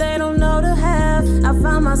much, but they don't know the half. I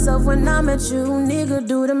found myself when I met you, nigga,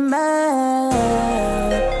 do the math.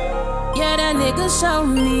 Yeah, that nigga showed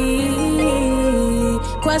me.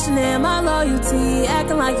 Questioning my loyalty,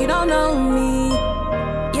 acting like you don't know me.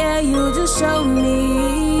 Yeah, you just showed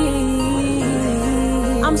me.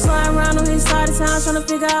 I'm flying around on his side of town trying to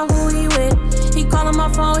figure out who he with. He calling my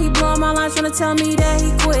phone, he blowing my line trying to tell me that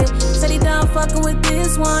he quit. Said he done fucking with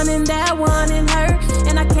this one and that one and her.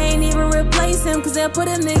 And I can't even replace him cause they'll put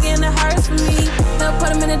a nigga in the hearse for me. They'll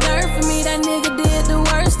put him in the dirt for me. That nigga did the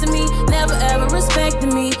worst to me. Never ever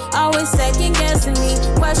respected me. Always second guessing me.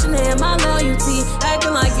 Questioning my loyalty.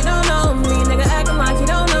 Acting like you don't know me. Nigga acting like you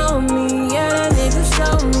don't know me. Yeah, that nigga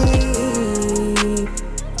showed me.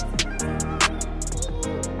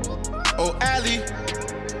 Oh, Allie,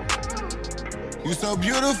 you so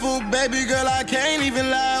beautiful, baby girl, I can't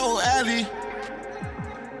even lie. Oh, Allie,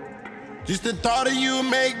 just the thought of you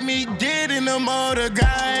make me get in the motor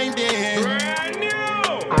grinding. Brand new.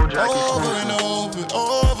 Over and over,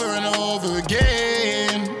 over and over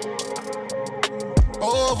again.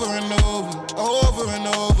 Over and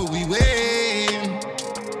over, we win.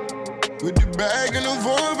 With the bag and the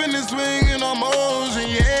verb and the swing and the motion,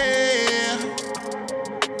 yeah.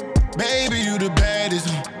 Baby, you the baddest,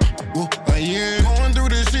 yeah. Going through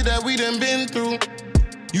the shit that we done been through.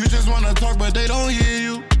 You just wanna talk, but they don't hear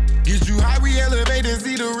you. Get you high, we elevate and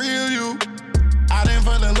see the real you. I done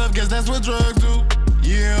fell in love, guess that's what drugs do.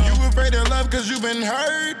 Yeah, you afraid of love cause you been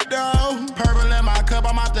hurt, though. Purple in my cup,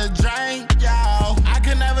 I'm out to drink, y'all. I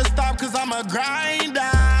can never stop cause I'm a grinder.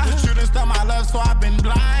 But you done stole my love, so I've been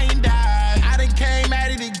blind eyed. I done came at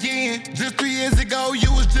it again. Just 3 years ago,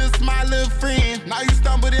 you was just my little friend. Now you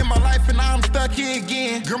stumbled in my life and now I'm stuck here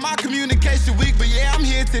again. Girl, my communication weak, but yeah, I'm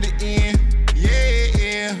here to the end.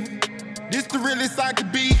 Yeah, this the realest I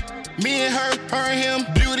could be. Me and her and him,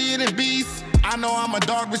 Beauty and the Beast. I know I'm a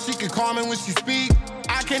dog, but she can call me when she speak.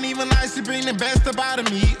 I can't even lie, she bring the best about of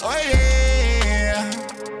me. Oh yeah.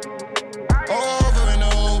 Over and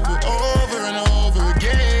over, over and over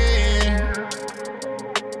again.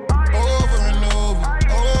 Over and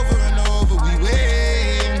over, we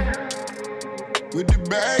win. With the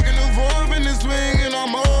bag and the verb and the swing and the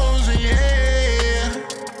motion, yeah.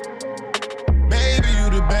 Baby, you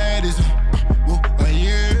the baddest,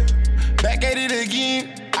 yeah. Back at it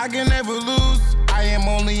again, I can never lose. I am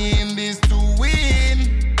only in this to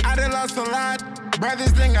win. I done lost a lot,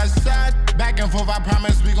 brothers think I shot. Back and forth, I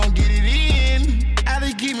promise we gon' get it in.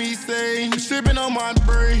 Allie keep me sane, sippin' on my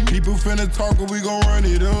brain. People finna talk, but we gon' run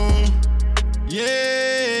it up.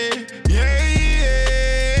 Yeah, yeah,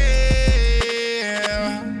 yeah.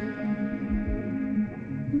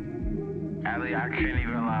 Allie, I can't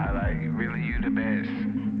even lie, like, really, you the best.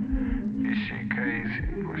 This shit crazy,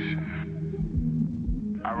 for sure.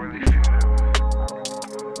 I really feel that way.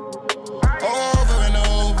 Over and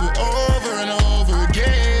over, over and over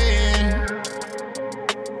again.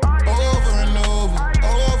 Over and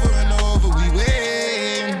over, we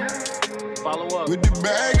win. Follow up. With the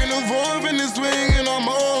bag and the verb and the swing and the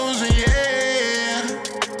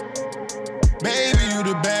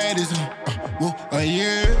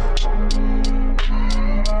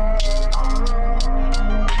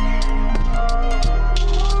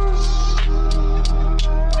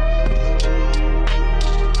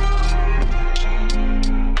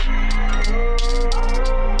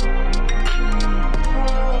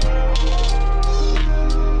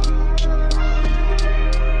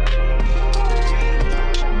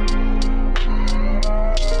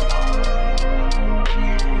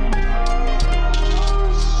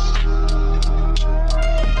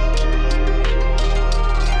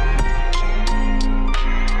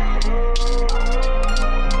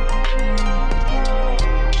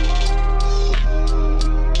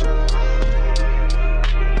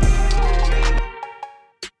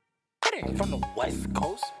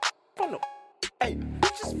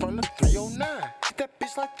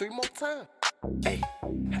 3 more times. Hey,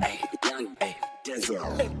 hey, hey, hey,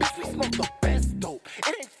 bitch, we smoke the best dope.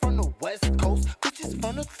 It ain't from the West Coast, bitches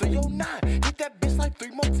from the 309. Hit that bitch like 3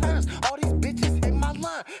 more times. All these bitches hit my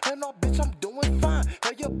line. Hell no, bitch, I'm doing fine.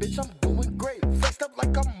 Hell yeah, bitch, I'm doing great. Flexed up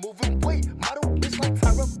like I'm moving weight. Model bitch like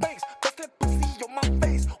Tyra Banks. Bust that pussy on my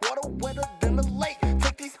face. Water wetter than the lake.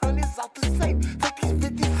 Take these hundreds out the safe. Take these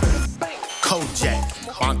 50s to the bank.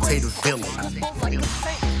 Kojak, Monte the villain. Like a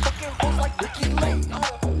saint. Fucking hoes like Ricky Lake.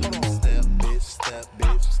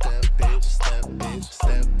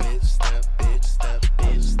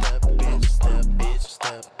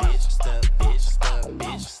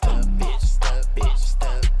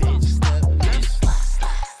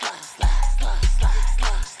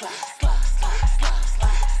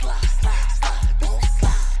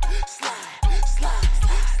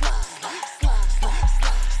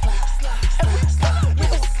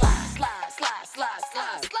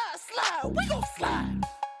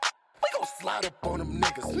 Slide up on them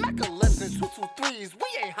niggas. Mac 11 and 223s.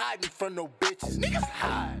 We ain't hiding from no bitches. Niggas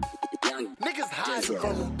hide. Niggas hiding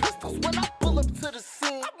from them pistols. When I pull up to the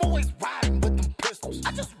scene, I'm always riding with them pistols.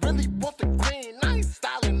 I just really want the green. I ain't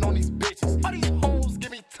styling on these bitches. All these hoes give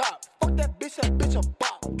me top. Fuck that bitch a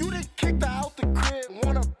bop. You done kicked her out the crib.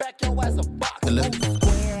 Wanna back your ass a box. Square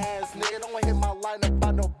ass nigga. Don't hit my line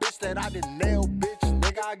about no bitch that I didn't nail, bitch.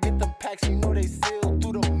 Nigga, I get them packs. You know they sealed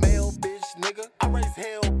through the mail, bitch. Nigga, I raise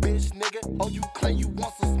hell, bitch. Nigga, oh, you claim you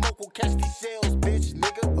want some smoke, we'll catch these shells, bitch,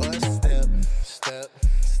 nigga. Step, step,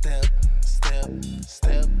 step, step,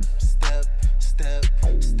 step, step, step,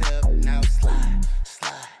 step. Now slide,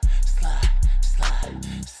 slide, slide, slide,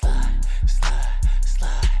 slide, slide,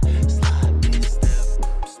 slide, slide, bitch. Step,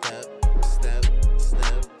 step, step,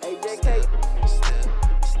 step. Hey, JK. Step,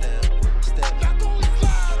 step, step. Y'all go and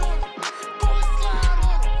slide on it. Go and slide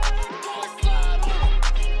on it. Go and slide on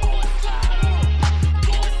it. Go and slide on it.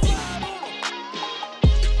 Go and slide on it.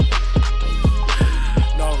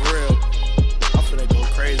 No, for real. I'm finna go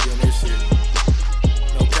crazy on this shit.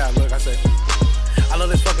 No cap, look, I love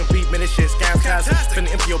this fucking beat, man, this shit scam-tastic. Finna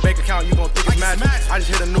empty your bank account, you gon' think it's magic. I just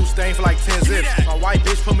hit a new stain for like 10 zips. My white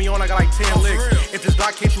bitch put me on, I got like 10 licks. If this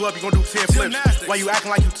Glock hits you up, you gon' do 10 flips. Why you acting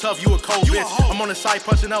like you tough, you a cold bitch. I'm on the side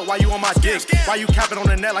punching up, why you on my dick? Why you capping on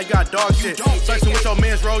the net like you got dog shit? Flexing with your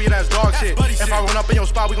men's roll, yeah, that's dog shit. If I run up in your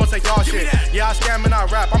spot, we gon' take y'all shit. Yeah, I scam and I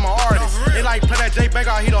rap, I'm an artist. They like play that J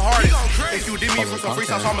Baker, he the hardest. If you did me for some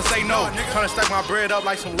freestyle, so I'ma say no. Tryna stack my bread up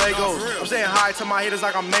like some Legos. I'm saying hi to my haters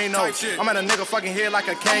like I'm Mano. I'm at a nigga fucking head like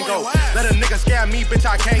a Kango. Let a nigga scam me, bitch,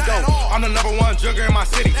 I can't go. I'm the #1 jugger in my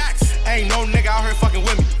city. Ain't no nigga out here fucking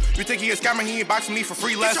with me. You think he a scammer, he ain't boxing me for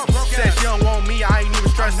free lessons. Said she don't want me, I ain't even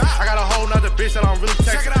stressing. I got a whole nother bitch that I'm really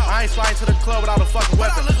texting. I ain't sliding to the club without a fucking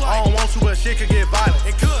weapon. I don't want to, but shit could get violent.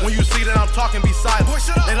 When you see that I'm talking, be silent.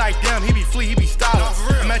 They like, damn, he be flea, he be styling.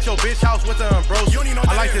 I'm at your bitch house with her and bros.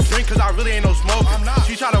 I like this drink cause I really ain't no smoker.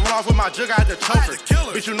 She tried to run off with my jug, I had to choke her.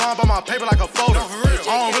 Bitch, you know I'm by my paper like a folder. I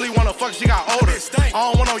don't really wanna fuck, she got older. I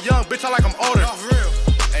don't want no young bitch, I like I'm older.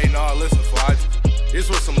 Hey, nah, listen, Fly. This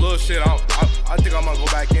was some little shit. I think I'm gonna go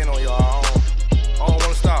back in on y'all. I don't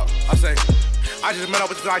wanna stop. I say, I just met up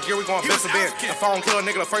with this Nigeria, we going best of bed. If I don't kill a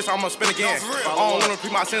nigga the first time, I'm gonna spin again. I don't wanna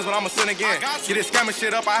repeat my sins, but I'ma sin again. Get this scamming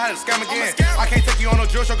shit up, I had to scam again. I can't take you on no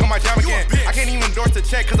drill show, got my jam again. I can't even endorse the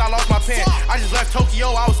check, cause I lost my pen. I just left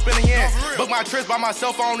Tokyo, I was spinning in. Book my trips by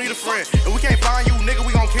myself, I don't need a friend. If we can't find you, nigga,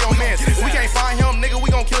 we gon' kill mans. If we can't find him, nigga, we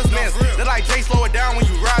gon' kill his mans. They like Jay, slow it down when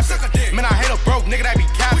you rapping. Man, I hate a broke nigga that be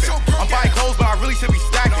capping. I'm buying clothes, but I really should be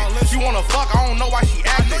stacking. She wanna fuck, I don't know why she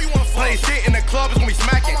acting. Play shit in the club, it's gonna be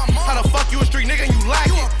smacking. How the fuck you a street nigga and you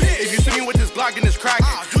lacking? If you see me with this Glock, then it's cracking.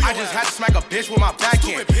 I just had to smack a bitch with my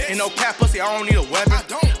backhand. Ain't no cat pussy, I don't need a weapon.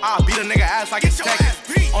 I'll beat a nigga ass like it's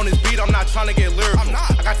Tekken. On this beat, I'm not trying to get lyrical.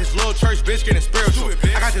 I got this little church bitch getting spiritual.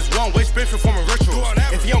 I got this one witch bitch performing rituals.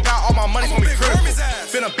 If he don't got all my money, it's gonna be critical.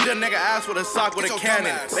 Finna beat a nigga ass with a sock with a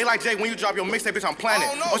cannon. They like, Jay, when you drop your mixtape, bitch, I'm planning.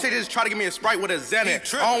 Or they just try to give me a Sprite with a Zen in.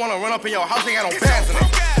 I don't wanna run up in your house, ain't got no bands in it.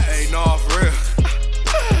 Hey, nah, for real.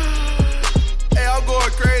 Hey, I'm going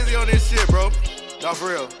crazy on this shit, bro. Nah, for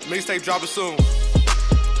real. Mixtape dropping soon.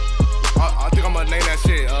 I think I'm gonna name that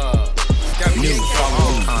shit, New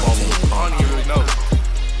following content. I don't even really know.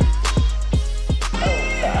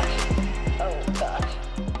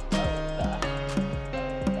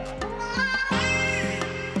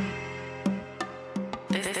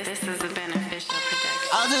 This is a beneficial production.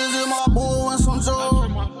 I just did my boo and some Joe.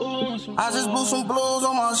 I just blew some blues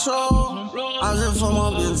on my show. I just for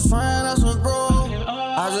my best friend, that's a bro.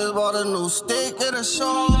 I just bought a new stick at a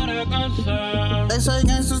show. They say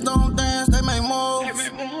gangsters don't dance, they make moves.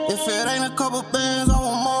 If it ain't a couple bands, I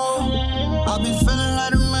want more. I be feeling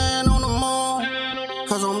like a man on the moon.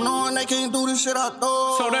 Cause I'm shit I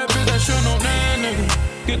thought. So that bitch that shit on that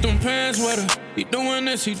nigga. Get them pants wetter. He doing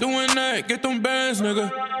this, he doing that. Get them bands,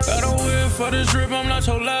 nigga. Got a whip for this drip, I'm not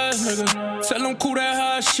your last nigga. Tell them cool that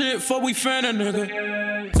high shit before we fan a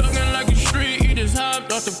nigga. Talking like a street, he just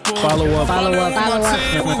hopped off the porch. Follow up.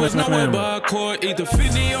 We was nowhere but court. Either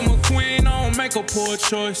 50 or McQueen, I don't make a poor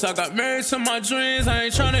choice. I got married to my dreams, I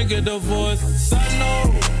ain't tryna get divorced. I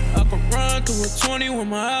know I could run through a 20 with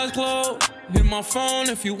my eyes closed. Hit my phone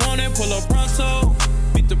if you want it, pull up pronto.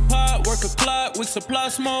 Beat the pot, work a clock, we supply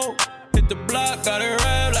smoke. Hit the block, got it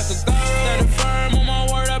wrapped like a guy. Standing firm on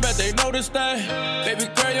my word, I bet they noticed that.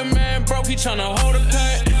 Baby girl, your man broke, he tryna hold a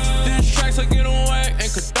pack. These tracks I get on whack,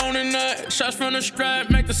 ain't condoning that. Shots from the strap,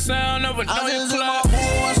 make the sound of a no clap.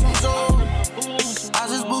 I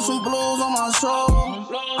just blew some blues on my show.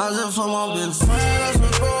 I just for my big friend, that's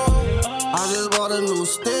a bro. I just bought a new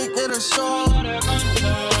stick at a show.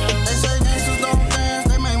 They say gangsters don't dance,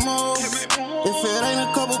 they make moves. If it ain't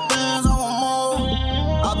a couple bands, I want more.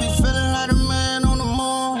 I be feeling like a man on the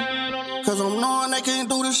moon. Cause I'm knowing they can't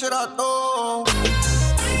do the shit I thought.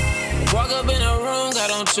 Walk up in a room,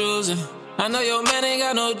 got on choosing. I know your man ain't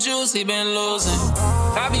got no juice, he been losing.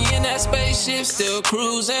 I be in that spaceship, still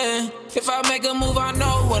cruising. If I make a move, I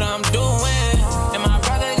know what I'm doing. And my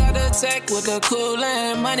brother got the tech with the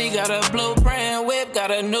coolant. Money got a blueprint, whip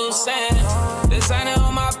got a new scent. Designer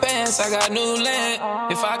on my pants, I got new lint.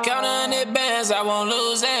 If I count 100 bands, I won't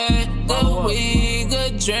lose it. Good weed,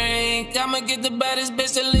 good drink. I'ma get the baddest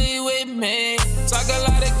bitch to leave with me. Talk a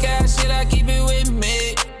lot of cash, shit, I keep it with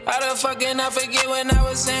me. How the fuck can I forget when I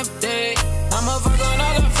was empty? I'ma fuck on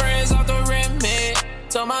all the friends off the rim, me.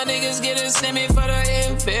 Told my niggas get a semi for the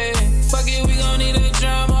envy. Fuck it, we gon' need a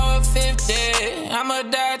drum or a 50. I'ma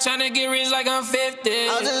die tryna get rich like I'm 50.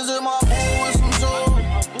 I just hit my pool with some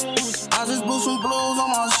juice. I just blew some blues on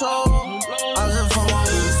my show. I just for my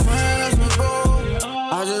big friend, that's my bro.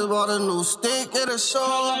 I just bought a new stick at a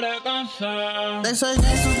show. They say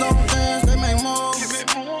gangsters don't dance, they make moves.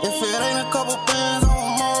 If it ain't a couple bands, I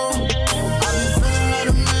want more. I be feeling like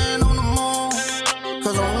a man on the moon.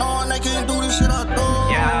 Cause I'm knowing they can't do this shit I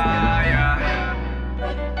thought. Yeah.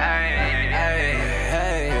 Hey.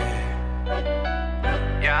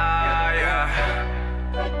 Yeah.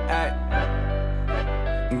 Hey.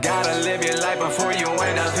 Gotta live your life before you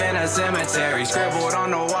end up in a cemetery. Scribbled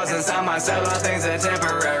on the walls inside my cell, all things are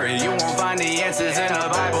temporary. You won't find the answers in a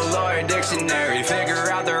Bible or a dictionary. Figure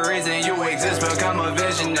out the reason you exist, become a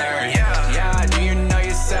visionary. Yeah, do you know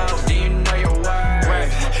yourself? Do you know your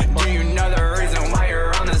worth? Do you know the reason why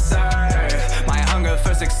you're on this earth? My hunger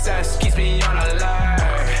for success keeps me on alert.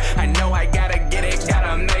 I know I gotta get it,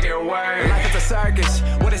 gotta make it work. Life is a circus,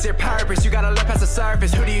 what is your purpose? You gotta look past the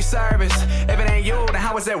surface, who do you service? If it ain't you, then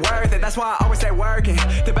how is it worth it? That's why I always stay working,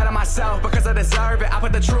 to better myself because I deserve it. I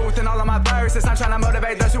put the truth in all of my verses, I'm trying to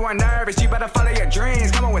motivate those who are nervous. You better follow your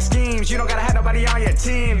dreams, come up with schemes. You don't gotta have nobody on your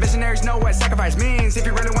team. Visionaries know what sacrifice means. If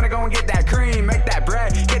you really wanna go and get that cream, make that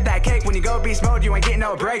bread, get that cake. When you go beast mode, you ain't getting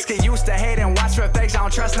no breaks. Get used to hating, watch for fakes. I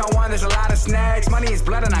don't trust no one, there's a lot of snakes. Money is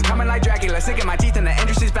blood and I'm coming like Dracula. Sinking my teeth in the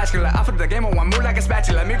industry's vascular. I flip the game on one move like a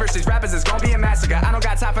spatula. Me versus rappers, it's gonna be a massacre. I don't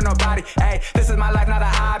got time for nobody, hey. This is my life, not a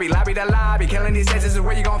hobby. Lobby to lobby, killing these hits, this is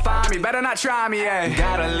where you gon' find me. Better not try me, hey.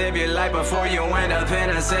 Gotta live your life before you end up in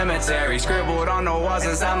a cemetery. Scribbled on the walls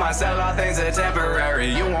inside my cell, all things are temporary.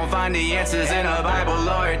 You won't find the answers in a Bible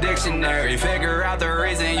or a dictionary. Figure out the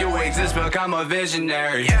reason you exist, become a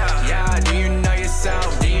visionary. Yeah, do you know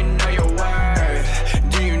yourself? Do you know your worth?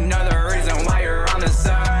 Do you know the reason why you're on this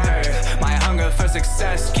earth? My hunger for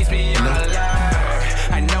success keeps me on alert.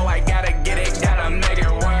 I know I gotta get it, gotta make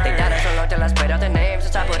it work. They got it so low till I spit out the names.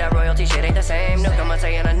 The top of that royalty shit ain't the same. Newcomer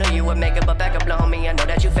saying I knew you would make it, but back up, blow me. I know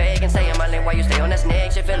that you fake and stay in my lane while you stay on that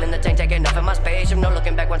snake. Shit filling the tank, taking off in my spaceship. No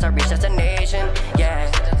looking back once I reach destination.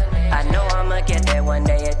 Yeah, I know I'ma get there one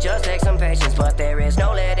day. It just takes some patience, but there is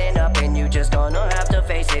no letting up, and you just gonna have to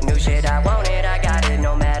face it. New shit, I want it, I got it.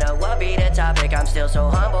 No matter what be the topic, I'm still so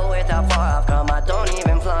humble with how far I've come. I don't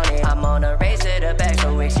even flaunt it. I'm on a race to the back,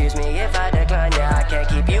 so excuse me if I decline. Yeah, I can't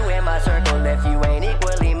keep you in my circle if you ain't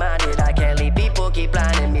equally minded. I can't leave people keep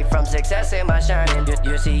blinding me from success in my shining.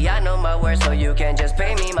 You see, I know my worth, so you can just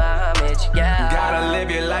pay me my homage. Yeah. Gotta live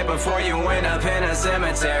your life before you end up in a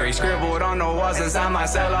cemetery. Scribbled on the walls inside my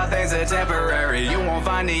cell, all things are temporary. You won't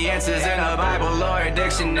find the answers in a Bible or a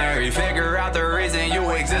dictionary. Figure out the reason you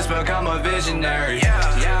exist, become a visionary.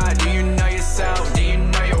 Yeah, do you know yourself? Do you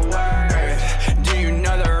know your worth? Do you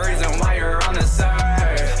know the reason why you're on this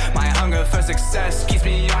earth? My hunger for success keeps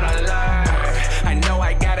me on alert. I know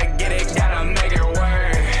I gotta get it, gotta make it work.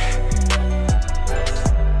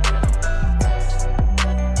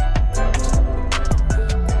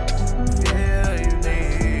 Yeah.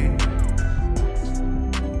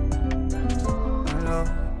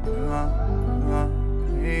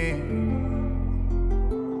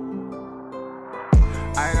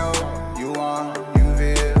 I know you want, you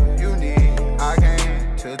feel, you need. I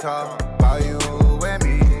came to talk about you and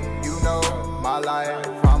me. You know my life,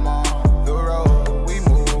 I'm on the road. We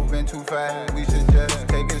moving too fast, we should just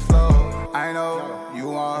take it slow. I know you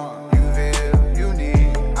want, you feel, you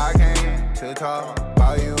need. I came to talk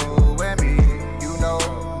about you and me. You know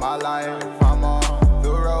my life, I'm on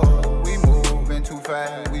the road. We moving too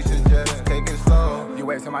fast, we should just take it slow. You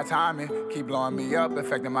wasting my timing, keep blowing me up,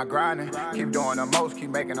 affecting my grinding. Keep doing the most, keep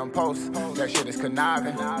making them posts. That shit is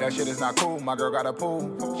conniving, that shit is not cool. My girl got a pool,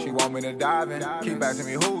 she want me to dive in. Keep asking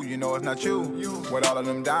me who, you know it's not you. With all of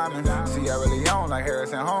them diamonds, Sierra Leone like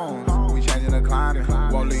Harrison Holmes. We changing the climate,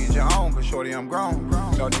 won't lead your own, but shorty I'm grown.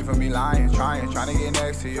 No need for me lying, trying to get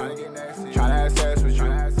next to you. Trying to have sex with you,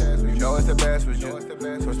 you know it's the best with you.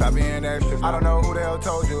 So stop being extra. I don't know who the hell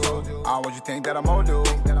told you. I don't want you to think that I'm old dude.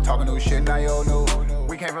 Talking new shit, now you old new.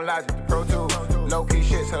 We came from Logic to Pro 2. Low-key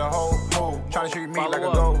shit to the whole move. Tryna treat me like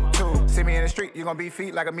a go-to. See me in the street, you gon' be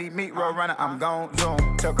feet like a meat road runner. I'm gone, zoom.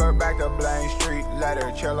 Took her back to Blaine Street, let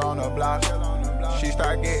her chill on the block. She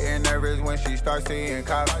start getting nervous when she start seeing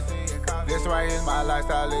cops. This right is my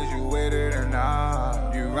lifestyle, is you with it or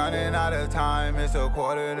not? You running out of time, it's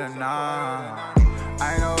 8:45.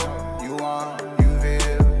 I know you want, you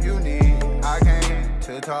feel, you need. I came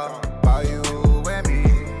to talk about you and me.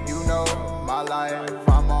 You know my life,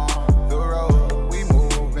 I'm on the road. We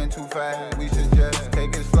moving too fast, we should just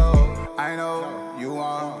take it slow. I know you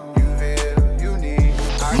want, you feel, you need.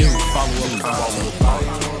 I New came follow-up to talk about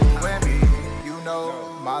you and me. You know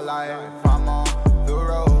my life, I'm on the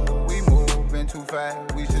road. We moving too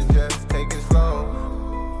fast, we should just take it slow.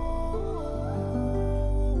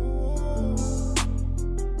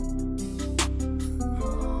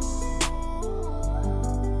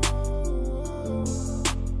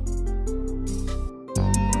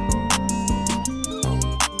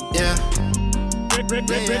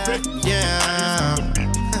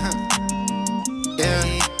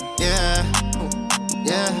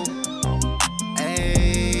 Yeah.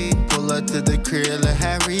 Ayy, pull up to the crib and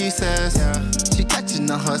have recess. She catching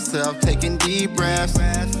on herself, taking deep breaths.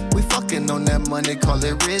 We fucking on that money, call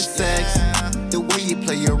it rich sex. The way you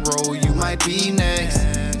play your role, you might be next.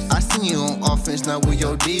 I seen you on offense, now with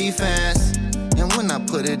your defense. And when I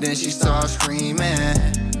put it in, she starts screaming.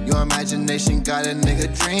 Your imagination got a nigga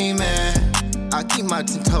dreaming. I keep my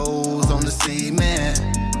 10 toes on the cement.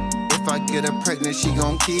 If I get her pregnant, she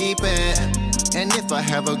gon' keep it. And if I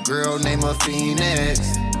have a girl named a Phoenix,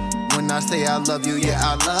 when I say I love you, yeah,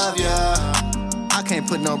 I love ya. I can't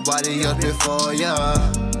put nobody else before ya.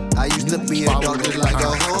 I used to be a dog just like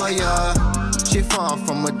a Hoya. She far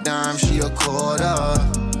from a dime, she a quarter.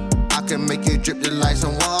 I can make you drip just like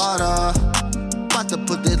some water. About to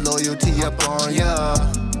put this loyalty up on ya.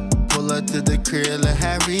 Pull her to the crib and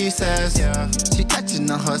have recess. She catching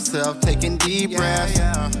on herself, taking deep breaths.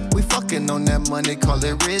 We fucking on that money, call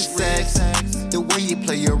it rich sex. The way you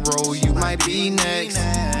play your role, you might be next.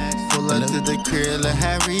 Pull her to the crib and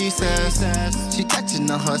have recess. She catching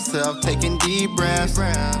on herself, taking deep breaths.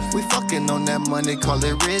 We fucking on that money, call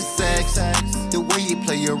it rich sex. The way you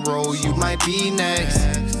play your role, you might be next.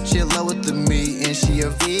 She in love with the meat and she a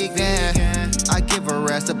vegan. I give her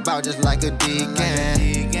ass about just like a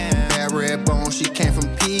deacon. Bad red bone, she came from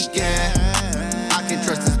Pekin. I can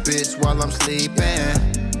trust this bitch while I'm sleeping.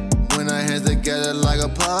 When our hands together like a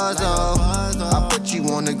puzzle, I put you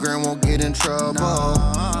on the ground, won't get in trouble.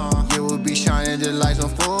 You will be shining just like some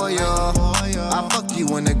foil. I fuck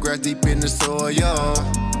you in the grass deep in the soil.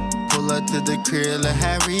 Pull her to the crib and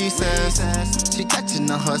have recess. She catching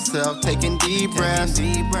on herself, taking deep breaths.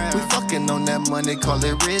 We fucking on that money, call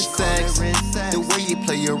it rich sex. The way you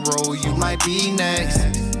play your role, you might be next.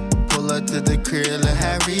 Pull her to the crib and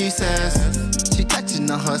have recess. She catching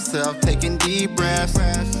on herself, taking deep breaths.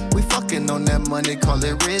 We fucking on that money, call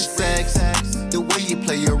it rich sex. The way you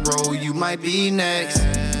play your role, you might be next.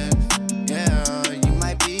 Yeah, you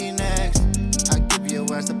might be next. I give you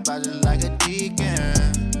ass about it like a deacon.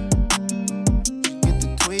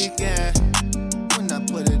 Yeah. When I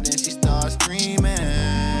put it in, she starts screaming.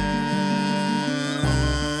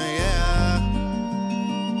 Yeah.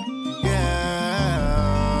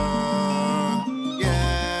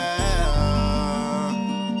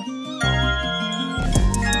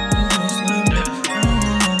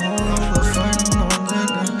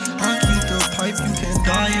 I keep the pipe, you can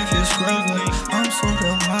die if you're struggling. I'm so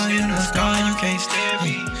damn high in the sky, you can't stand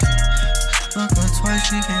me. Look her twice,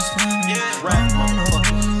 she can't stand me. I'm on a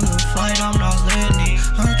whole new flight, I'm not landing.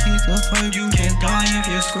 I keep the pipe, you can't die if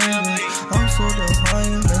you're scrambling. I'm so damn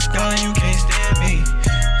high in the sky, you can't stand me.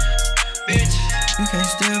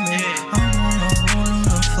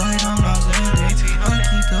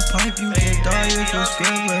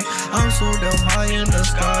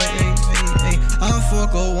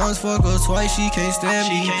 once, fuck her twice, she can't stand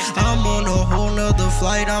me. I'm on a whole nother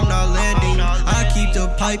flight, I'm not landing. I keep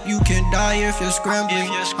the pipe, you can die if you're scrambling.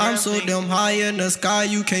 I'm so damn high in the sky,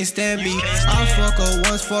 you can't stand me. I fuck her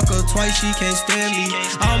once, fuck her twice, she can't stand me.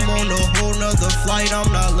 I'm on a whole nother flight,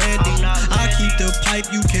 I'm not landing. I keep the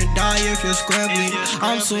pipe, you can die if you're scrambling.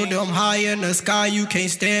 I'm so damn high in the sky, you can't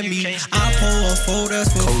stand me. I pull a four,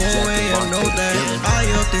 that's for 4 a.m., know that. I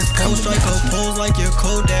up this post, strike a pose like your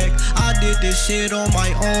Kodak. I did this shit on my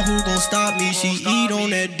own, who gon' stop me? She eat on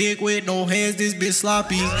that dick with no hands, this bitch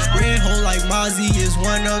sloppy. Red hole like Mozzie is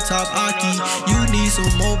one up top Aki. You need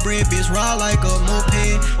some more bread, bitch, ride like a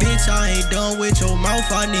moped. Bitch, I ain't done with your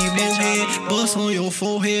mouth, I need more head. Bust on your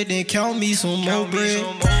forehead, then count me some more bread.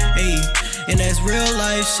 Hey, and that's real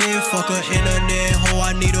life shit, fuck a internet hoe,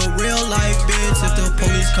 I need a real life bitch. If the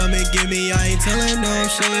police come and get me, I ain't telling them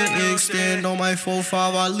shit. Extend on my 4-5,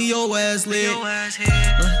 I Leo ass lit.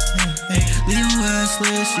 Leo ass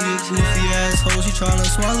lit, she a goofy asshole, she tryna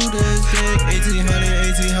swallow this dick.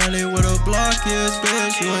 1800 with a block is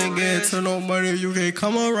bitch. You ain't getting to no money, you can't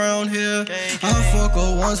come around here. I fuck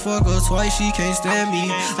her once, fuck her twice, she can't stand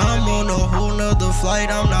me. I'm on a whole nother flight,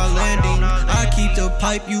 I'm not landing. I keep the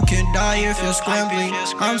pipe, you can die if you're scrambling.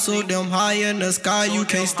 I'm so damn high in the sky, you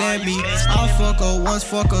can't stand me. I fuck her once,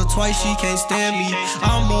 fuck her twice, she can't stand me.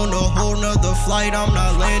 I'm on a whole nother flight, I'm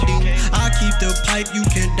not landing. I keep the pipe, you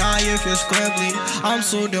can die if you're scrambling. I'm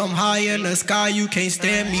so damn high in the sky, you can't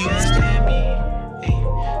stand me.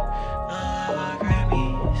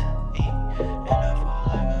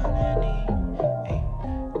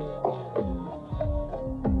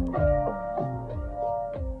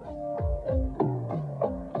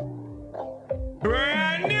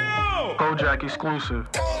 Brand new Kojak exclusive.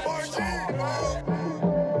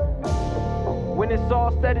 When it's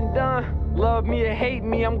all said and done, love me or hate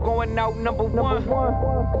me, I'm going out number one.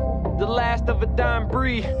 The last of a dying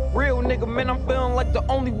breed. Real nigga, man, I'm feeling like the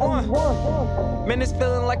only one. Man, it's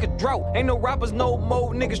feeling like a drought. Ain't no rappers no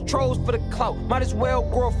more, niggas trolls for the clout. Might as well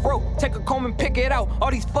grow a fro, take a comb and pick it out. All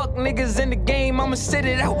these fuck niggas in the game, I'ma sit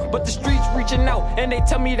it out. But the streets reaching out, and they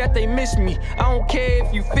tell me that they miss me. I don't care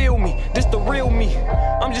if you feel me, this the real me.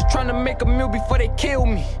 I'm just trying to make a meal before they kill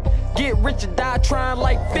me. Get rich or die trying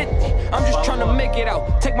like 50. I'm just trying to make it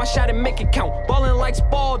out. Take my shot and make it count. Ballin' like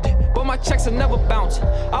Spalding, but my checks will never bounce.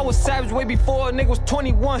 I was savage way before a nigga was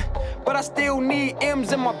 21, but I still need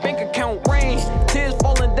M's in my bank account. Rain, tears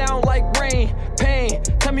falling down like rain. Pain,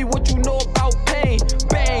 tell me what you know about pain.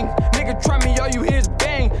 Bang, nigga try me, all you hear is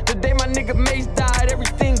bang. The day my nigga Mace died,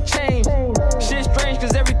 everything changed. Shit strange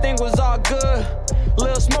cause everything was all good.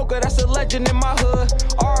 Lil Smoker, that's a legend in my hood.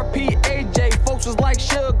 RP AJ, folks was like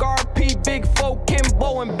Suge. RP Big Folk,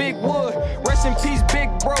 Kimbo and Big Wood. Rest in peace, Big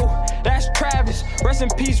Bro, that's Travis. Rest in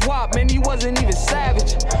peace, Wop, man, he wasn't even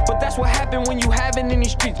savage. But that's what happened when you having in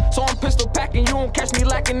these streets. So I'm pistol packing, you don't catch me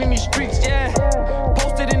lacking in these streets, yeah.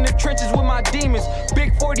 Posted in the trenches with my demons.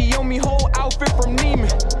 Big 40 on me, whole outfit from Neiman.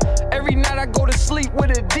 Every night I go to sleep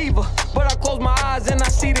with a diva, but I close my eyes and I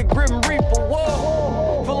see the Grim Reaper.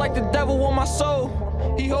 Whoa, feel like the devil on my soul.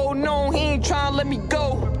 He holding on, he ain't trying to let me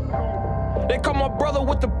go. They call my brother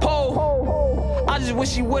with the pole. I just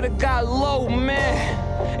wish he would've got low, man.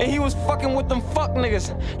 And he was fucking with them fuck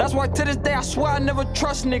niggas. That's why to this day I swear I never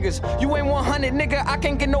trust niggas. You ain't 100, nigga, I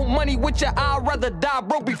can't get no money with ya. I'd rather die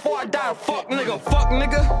broke before I die. Fuck nigga.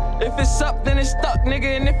 If it's up, then it's stuck,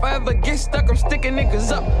 nigga. And if I ever get stuck, I'm sticking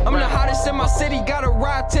niggas up. I'm the hottest in my city, got a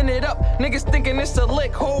ride tinted up. Niggas thinking it's a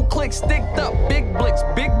lick, whole clique sticked up. Big blicks,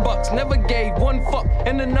 big bucks, never gave one fuck.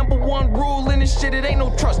 And the #1 rule in this shit, it ain't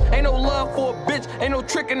no trust. Ain't no love for a bitch, ain't no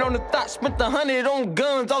tricking on the thought. Spent 100 on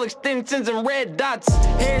guns, all extensions and red dots.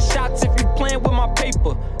 Headshots if you playing with my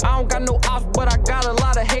paper. I don't got no ops, but I got a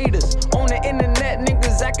lot of haters. On the internet,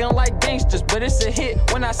 niggas acting like gangsters, but it's a hit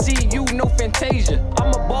when I see you, no Fantasia. I'm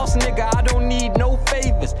a boss nigga, I don't need no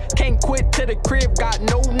favors. Can't quit to the crib, got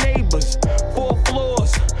no neighbors. 4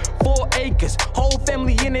 floors, 4 acres. Whole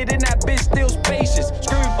family in it, and that bitch still spacious.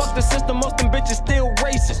 Screaming fuck the system, most them bitches still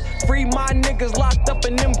racist. Free my niggas locked up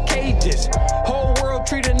in them cages. Whole world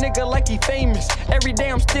treat a nigga like he famous. Every day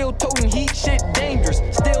I'm still toting heat, shit dangerous.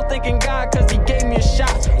 Still thanking God cause he gave me a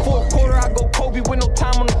shot. For a quarter I go Kobe with no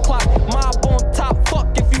time on the clock. Mob on top,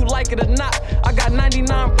 fuck if you like it or not. I got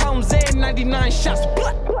 99 problems and 99 shots.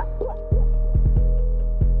 Blah.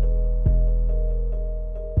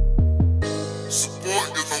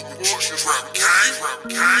 Support the local pushes rap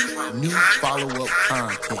gang. New follow-up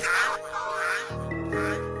content.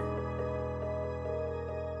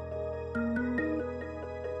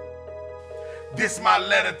 This my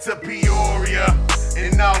letter to Peoria.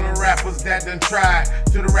 And all the rappers that done tried,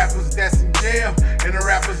 to the rappers that's in jail, and the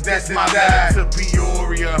rappers that's in died. To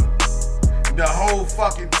Peoria, the whole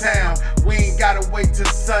fucking town. We ain't gotta wait till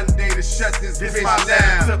Sunday to shut this bitch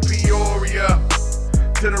down. To Peoria,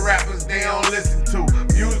 to the rappers they don't listen to.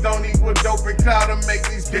 Views don't equal dope and cloud to make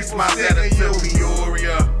these people sick of you.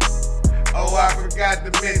 Peoria. Oh, I forgot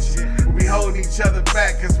to mention, we hold each other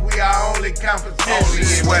back cause we our only competition. Only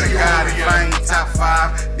swear to God, if I ain't top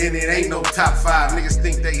 5, then it ain't no top 5. Niggas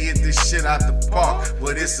think they hit this shit out the park,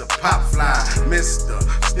 but it's a pop fly. Mister,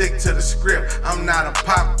 stick to the script, I'm not a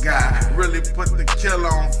pop guy. Really put the killer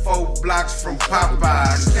on 4 blocks from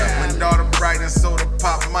Popeyes. When Daughter Bright and Soda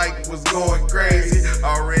Pop Mike was going crazy,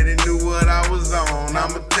 already knew what I was on.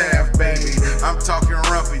 I'm a Taft baby, I'm talking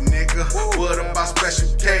rumpy nigga. What about Special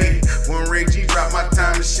K? When Ray G dropped My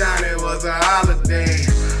Time to Shine, it was a holiday.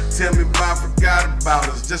 Tell me Bob forgot about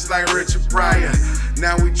us, just like Richard Pryor.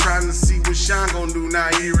 Now we trying to see what Sean gon' do now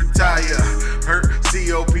he retire. Hurt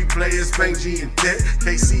COP players, Spank G and Tech,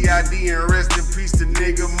 KCID and rest in peace to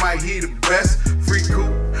nigga Mike, he the best. Free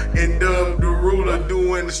Coop and Dub the Ruler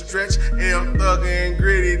doing the stretch. L Thugger and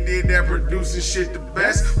Gritty did that producing shit the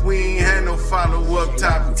best. We ain't had no follow-up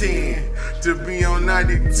top 10. To be on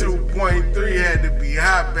 92.3 had to be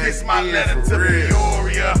hot back. It's my letter to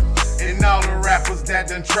Peoria. And all the rappers that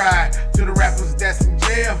done tried, to the rappers that's in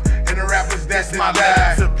jail, and the rappers that's in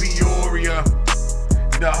died. To Peoria,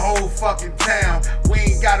 the whole fucking town. We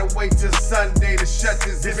ain't gotta wait till Sunday to shut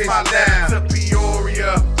this bitch down. To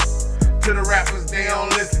Peoria, to the rappers they don't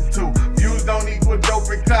listen to. Views don't equal dope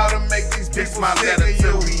and cloud to make these people sick of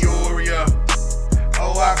you. Peoria.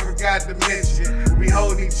 Oh, I forgot to mention, we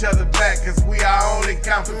hold each other back cause we our only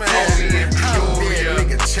competition. How dare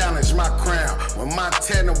nigga challenge my crown? When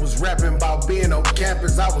Montana was rapping about being on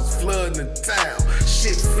campus, I was flooding the town.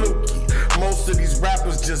 Shit fluky. Most of these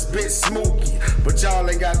rappers just bit smooky, but y'all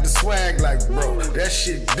ain't got the swag like bro. That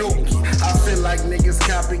shit dookie. I feel like niggas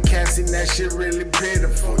copycats and that shit really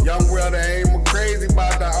pitiful. Young World ain't crazy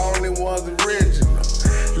about the only ones original.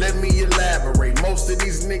 Let me elaborate. Most of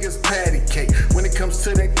these niggas patty cake. When it comes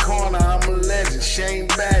to that corner, I'm a legend. Shane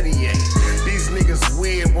Battier. These niggas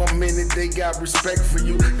weird. 1 minute they got respect for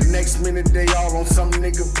you. The next minute they all on some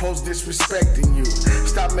nigga post disrespecting you.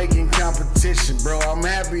 Stop making competition, bro. I'm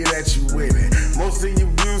happy that you with it. Most of your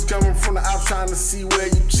views coming from the ops trying to see where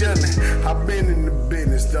you chillin'. I've been in the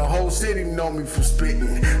business. The whole city know me from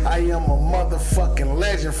spitting. I am a motherfucking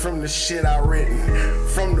legend from the shit I written.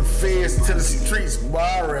 From the feds to the streets, boy,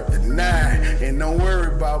 I rep the 9. And don't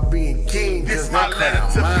worry about being king, cause this my letter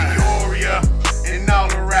to Peoria. And all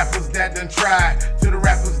the rappers that done tried, to the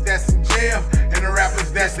rappers that's in jail, and the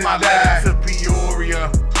rappers that's in died. To Peoria,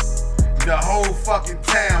 the whole fucking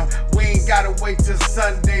town. We ain't gotta wait till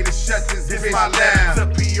Sunday to shut this bitch down. To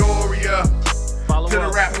Peoria, to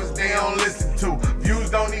the rappers they don't listen to. Views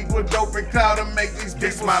don't equal dope and cloud to make these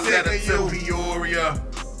bitches sick of you. Peoria.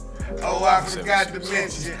 Oh, I forgot to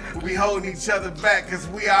mention, we hold each other back cause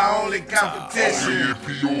we our only competition.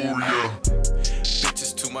 Peoria.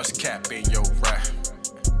 Bitches too much cap in your rap.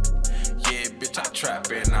 Yeah, bitch, I trap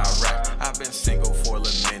and I rap. I've been single for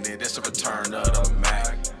a minute, it's a return of the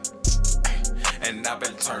Mac. And I've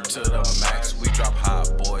been turned to the max. We drop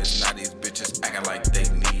hot boys, now these bitches acting like they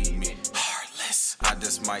need me. Heartless, I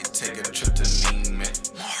just might take a trip to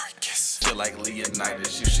Neiman Marcus. Feel like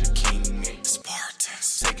Leonidas, you should king me.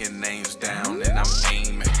 Spartans, taking names down and I'm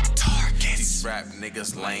aiming. Targets, these rap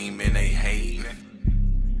niggas lame and they hating.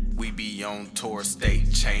 We be on tour,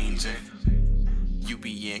 state changing. You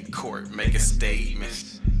be in court, making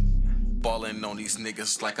statements. Ballin' on these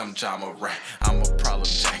niggas like I'm Ja Morant. I'm a problem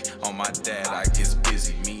jack. On my dad, I get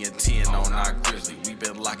busy. Me and Tien on our grizzly. We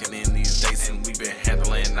been locking in these dates and we been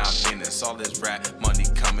handling our business. All this rap money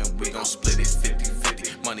coming, we gon' split it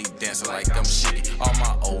 50-50. Money dancing like I'm shitty. All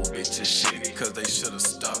my old bitches shitty, cause they should've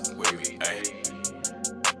stuck with me, ayy.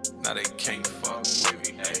 Now they can't fuck with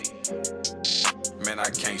me, ayy. Man,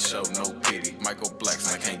 I can't show no pity. Michael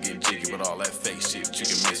Blackson, I can't get jiggy with all that fake shit. You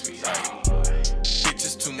can miss me, ayy.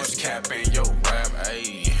 Bitches too much cap in your rap,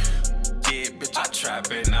 ayy. Yeah, bitch, I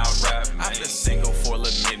trap and I rap, man. I've been single for a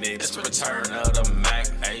minute, it's the return of the Mac,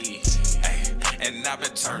 ayy. And I've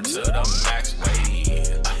been turned to the max,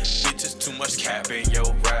 way. Bitches too much cap in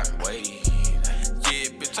your rap, way. Yeah,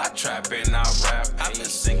 bitch, I trap and I rap. I've been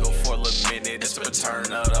single for a minute, it's the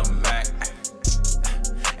return of the Mac.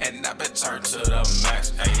 And I've been turned to the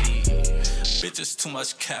max, ayy. Bitches too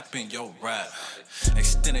much cap in your rap.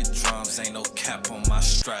 Extended drums, ain't no cap on my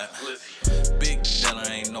strap. Big dinner,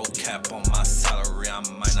 ain't no cap on my salary. I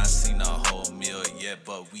might not seen a whole meal yet,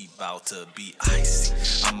 but we bout to be icy.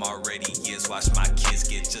 I'm already years, watch my kids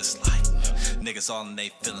get just like me. Niggas all in they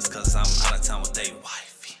feelings cause I'm out of town with they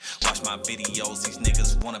wifey. Watch my videos, these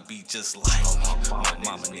niggas wanna be just like me. My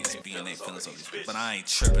mama niggas be in they feelings on these, but I ain't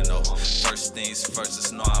tripping though. First things first,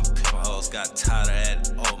 just know I'm pimpin' hoes. Got tired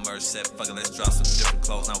of that old merch, said fuck it, let's drop some different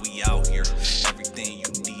clothes. Now we out here, everything you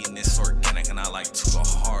need in this organic, and I like to the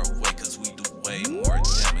hard way cause we do way more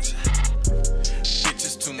damage.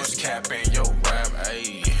 Bitches too much cap in your rap,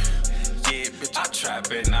 ayy. Yeah, bitch, I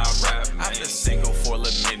trap and I rap, man. I've been single for a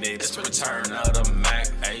minute, it's the return of the Mac,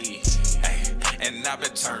 ayy. And I've been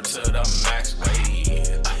turned to the max, way.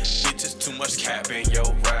 Bitches too much cap in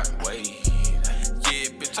your rap, way. Yeah,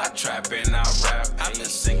 bitch, I trap and I rap. I've been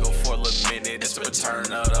single for a minute, it's the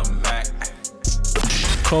return of the Mac.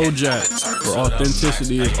 Kojak, where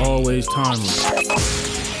authenticity is always timeless.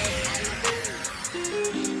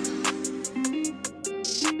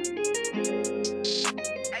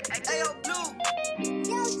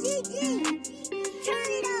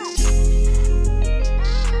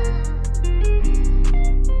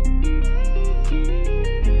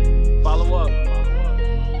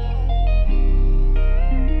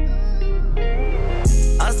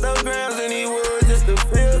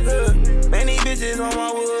 On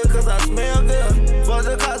my wood, cause I smell good. For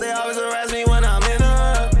the cops, they always harass me when I'm in the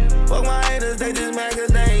hood. Fuck my haters, they just mad cause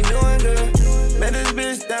they ain't doing good. Met this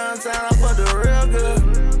bitch downtown, I fucked her real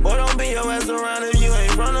good. Boy, don't be your ass around if you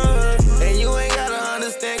ain't from the hood. And you ain't gotta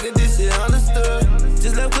understand cause this shit understood.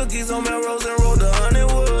 Just left cookies on Melrose and rolled 100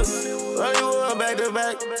 wood. Rolling wood back to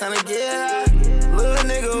back, time to get high. Little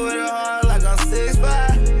nigga with a heart like I'm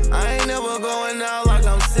 6'5". I ain't never going out like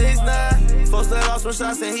I'm 6'9". Folks let off some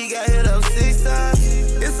shots and he got hit up 6 times.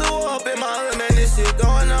 It's a war up in my hood, man, this shit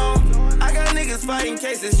going on. I got niggas fighting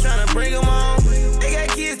cases, tryna bring them on. They got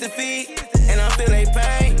kids to feed, and I feel they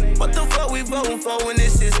pain. What the fuck we voting for when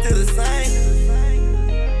this shit still the same?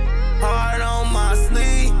 Heart on my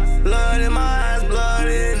sleeve, blood in my eyes, blood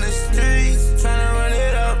in the streets. Tryna run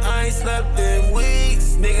it up, I ain't slept in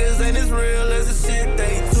weeks. Niggas ain't as real as the shit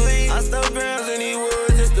they tweet. I stuff grams in these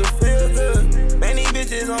woods just to feel good. Many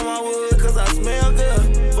bitches on my wood cause I smell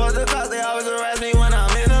good. Fuck the cops, they always harass me when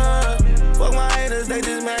I'm in the hood. Fuck my haters, they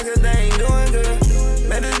just mad cause they ain't doing good.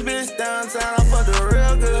 Met this bitch downtown, I fucked her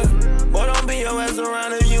real good. Boy, don't be your ass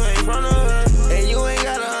around if you ain't from the hood. And you ain't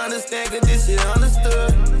gotta understand cause this shit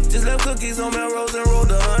understood. Just left cookies on Melrose and rolled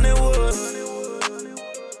 100 wood.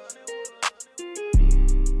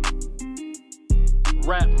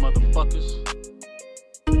 Rap, motherfuckers.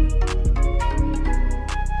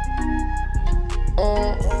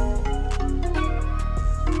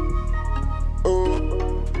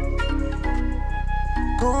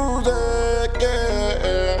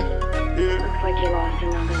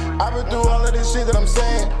 I've been through all of this shit that I'm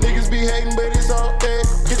saying. Niggas be hating, but it's okay.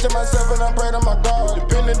 Get to myself and I pray to my God. The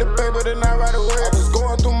pen and the paper, then I write away. I was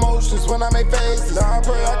going through motions when I make faces. Now I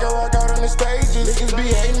pray I can rock out on the stages. Niggas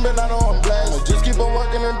be hating, but I know I'm blessed. Just keep on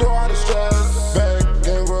working and do all the stress. Back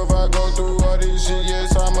and forth, I go through all this shit.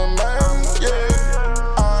 Yes, I'm a man. Yeah,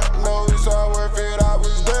 I know it's all worth it. I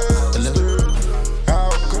was there.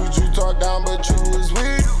 How could you talk down, but you was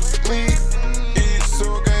weak? It's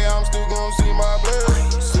okay, I'm still gon' see my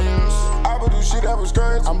blessings. I would do shit that was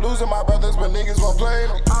crazy. I'm losing my brothers, but niggas won't play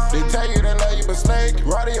me. They tell you they love you, but snake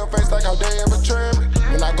right in your face like how they ever trip me.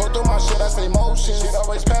 When I go through my shit, I say motion. Shit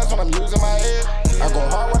always pass when I'm using my head. I go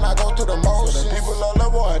hard when I go through the motion. The people all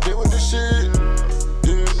love what I did with the shit.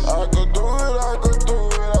 Yeah, I go through it, I go through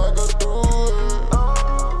it, I go through it.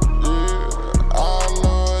 Yeah, I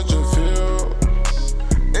know what you feel.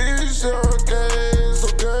 It's okay, it's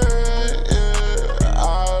okay. Yeah, I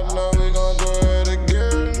know we gon' do it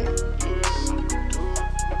again.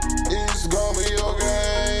 It's gon' be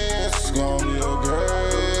okay, it's gon' be okay,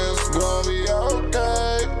 it's gon' be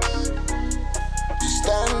okay. Just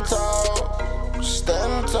stand tall, just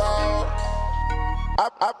stand tall.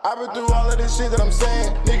 I've been through all of this shit that I'm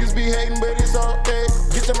saying. Niggas be hating, but it's okay.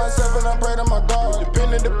 Get to myself and I pray to my God. The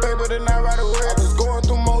pen and the paper, then I write away. I was going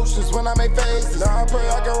through motions when I make faces. Now I pray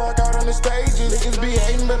I can rock out on the stages. Niggas be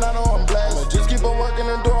hating, but I know I'm blessed. Just keep on working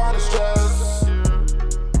and do all the stress.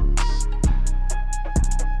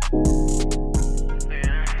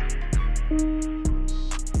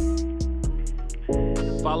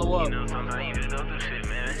 Follow up.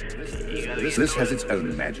 This has its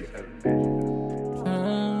own magic.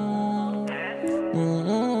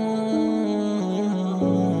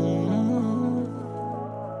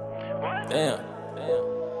 Damn.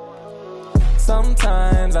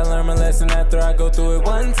 Sometimes I learn my lesson after I go through it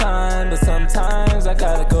one time, but sometimes I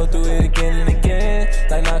gotta go through it again and again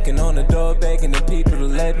like knocking on the door, begging the people to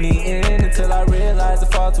let me in. Until I realize the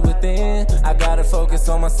fault within. I gotta focus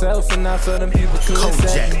on myself and not for them people to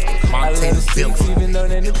accept me. I love the streets even though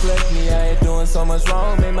they neglect me. I ain't doing so much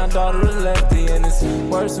wrong, made my daughter a lefty. And it's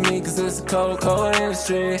worse for me cause it's a cold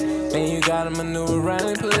industry. And you gotta maneuver around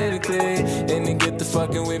it politically. And they get to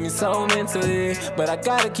fucking with me so mentally. But I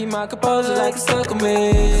gotta keep my composure like it's stuck with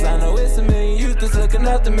me. Cause I know it's a million youth that's looking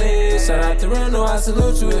up to me. Shout out to Reno, I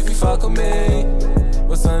salute you if you fuck with me.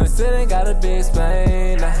 What's understood ain't gotta be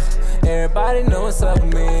explained. Everybody know what's up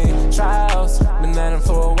with me. Trials, been at them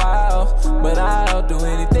for a while. But I'll do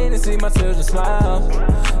anything to see my children smile.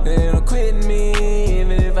 They don't quit me,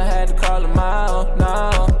 even if I had to crawl a mile.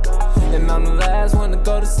 No. And I'm the last one to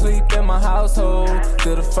go to sleep in my household.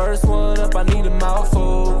 Till the first one up, I need a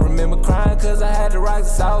mouthful. Remember crying cause I had to rock the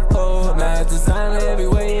South Pole. Now it's designer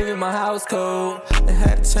everywhere, even my house code. I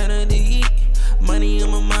had to turn her to eat. Money on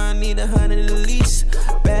my mind, need 100 at least.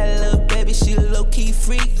 Bad little baby, she a low-key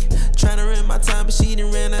freak. Tryna rent my time, but she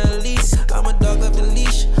done ran out of lease. I'm a dog off the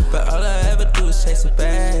leash, but all I ever do is chase a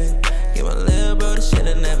bag. Give my little bro the shit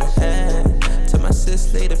I never had. Tell my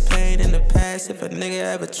sis lay the pain in the past. If a nigga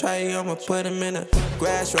ever try you, I'ma put him in a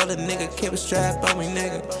grass. Roll a nigga, keep a strap on me,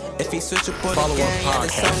 nigga. If he switch up on the gang, I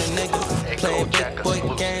just on the nigga. Play big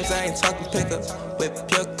boy games, I ain't talking pickups. Whip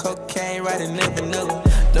pure cocaine, riding in vanilla.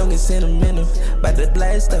 Don't get sentimental, bout to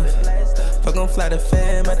blast up. Fuck gon' fly the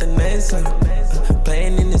fam at the next one.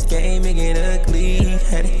 Playing in this game, it get ugly.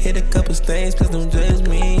 Had to hit a couple stains, please don't judge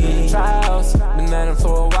me. Trials, been at them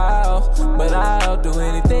for a while. But I'll do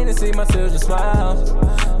anything to see my children smile.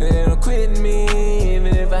 They don't quit me,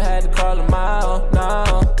 even if I had to crawl a mile.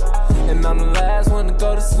 No. And I'm the last one to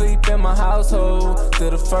go to sleep in my household.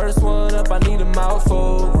 Till the first one up, I need a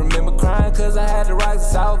mouthful. Remember crying cause I had to rock the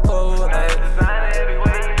South Pole. I had designer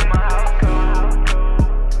everywhere, in my house code.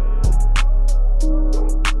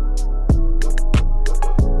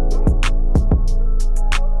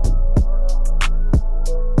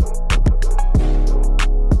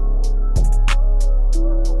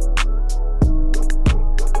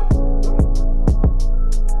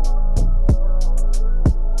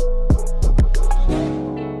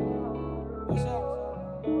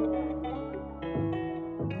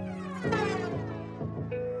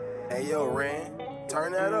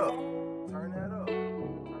 Turn that up.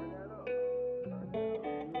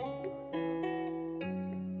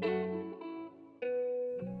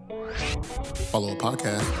 Follow a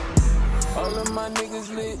podcast. All of my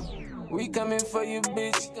niggas lit. We coming for you,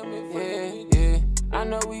 bitch. Yeah, yeah. I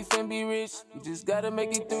know we fin be rich. You just gotta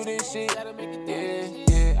make it through this shit. Yeah,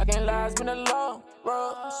 yeah. I can't lie, it's been a long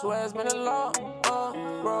road. Swear it's been a long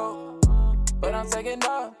road. But I'm taking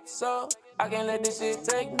off, so I can't let this shit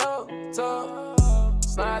take no toll.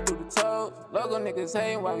 Slide through the toes. Local niggas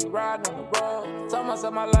hating while we riding on the road. Told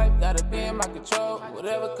myself my life gotta be in my control.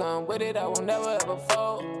 Whatever come with it, I will never ever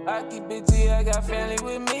fold. I keep it G, I got family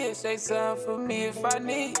with me. It shake something for me if I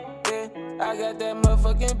need. Yeah, I got that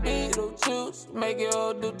motherfucking beat to choose. Make it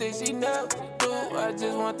all do things she never do. I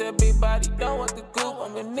just want that big body, don't want the coupe.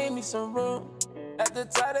 I'ma need me some room. At the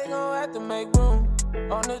top, they gon' have to make room.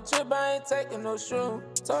 On the trip, I ain't taking no shroom.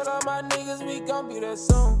 Told all my niggas we gon' be there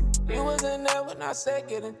soon. You wasn't there when I said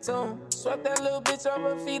get in tune. Swept that little bitch off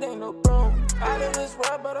her feet, ain't no broom. Out of this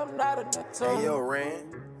world, but I'm not in that tune. Hey, yo, Ren,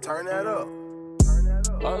 turn that up.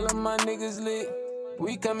 All of my niggas lit.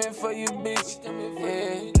 We coming for you, bitch.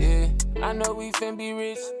 Yeah, yeah. I know we fin be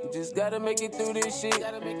rich. You just gotta make it through this shit.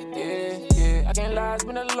 Yeah, yeah. I can't lie, it's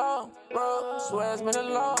been a long road. Swear it's been a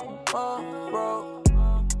long road.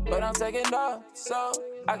 But I'm taking off, so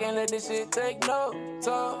I can't let this shit take no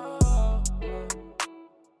toll.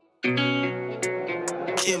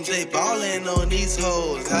 Kim J ballin' on these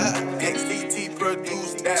hoes, huh? XTT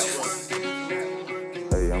produced that one.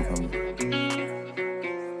 Hey,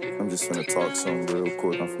 I'm just finna talk something real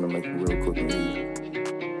quick. I'm finna make it real quick and leave.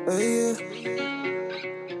 Hey, yeah.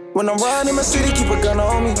 When I'm riding in my city, keep a gun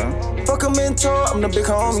on me. Fuck a mentor, I'm the big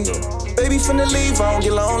homie. Baby finna leave, I don't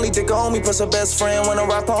get lonely. Dick on me, plus her best friend when I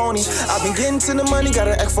ride pony. I been getting to the money,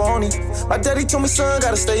 gotta act phony. My daddy told me, son,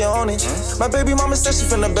 gotta stay on it. My baby mama said she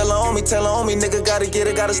finna bella on me. Tell on me, nigga, gotta get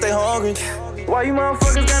it, gotta stay hungry. Why you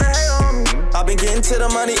motherfuckers gotta hate on me? I been getting to the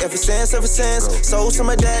money ever since. Sold some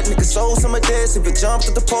of that, nigga, sold some of this. If it jumped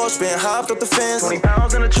at the Porsche, been hopped up the fence. 20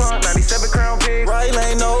 pounds in the trunk, 97 Crown Vic. Right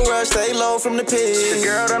lane, no rush, stay low from the pit. The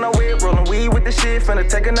girl done a whip, rolling weed with the shit. Finna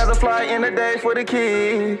take another flight in a day for the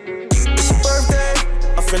kid. It's your birthday,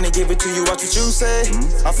 I'm finna give it to you, watch what you say.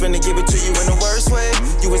 I'm finna give it to you in the worst way.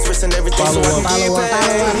 You was risking everything so I can get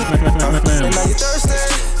paid. And now you thirsty.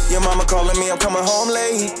 Your mama calling me, I'm coming home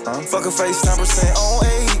late. Fuck a FaceTime % on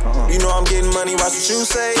 8. You know I'm getting money, watch what you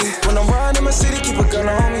say. When I'm riding in my city, keep a gun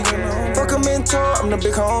on me. Fuck a mentor, I'm the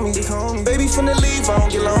big homie. Baby finna leave, I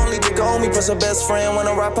don't get lonely. Dick on me, plus her best friend when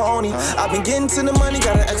I ride pony. I've been getting to the money,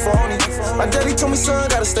 gotta act phony. My daddy told me, son,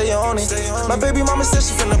 gotta stay on it. My baby mama said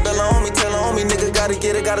she finna bell on me. Tell on me, nigga, gotta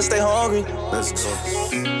get it, gotta stay hungry. Let's go.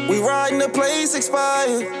 We riding the place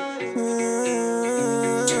expired.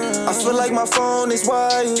 I feel like my phone is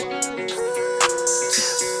wired.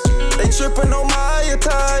 They tripping on my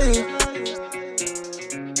attire.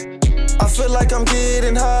 I feel like I'm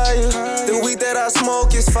getting higher. The weed that I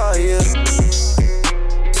smoke is fire.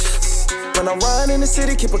 When I ride in the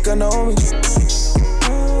city, keep a gun on me.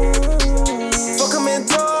 Fuck a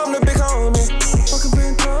mentor, I'm the big homie.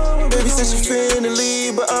 Baby said she finna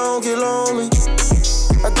leave, but I don't get lonely.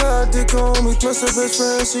 I got dick on me, plus her best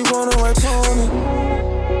friend, she wanna wipe on me.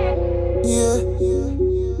 Yeah.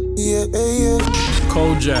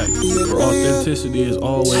 Kojak, where authenticity is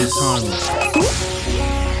always timeless.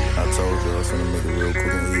 I told you I was gonna make it real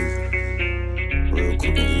quick and easy. Real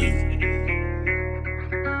quick and easy.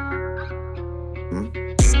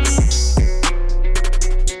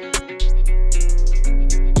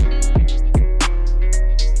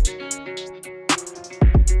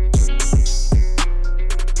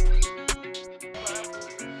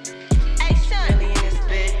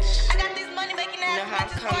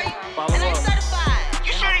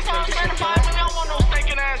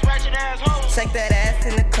 Shake that ass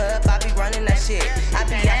in the club, I be running that shit. I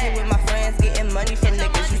be out here with my friends, getting money from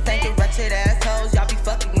niggas. You thinking wretched assholes, y'all be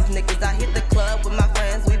fucking these niggas. I hit the club with my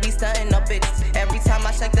friends, we be stunting up bitches. Every time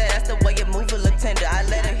I shake that ass, the way you move a little tender. I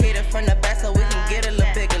let her hit it from the back so we can get a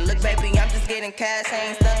little bigger. Look, baby, I'm just getting cash,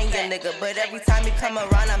 I ain't stunting your nigga. But every time he come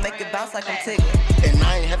around, I make it bounce like I'm Tigger. And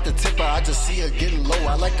I ain't have to tip her, I just see her getting low.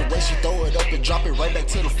 I like the way she throw it up and drop it right back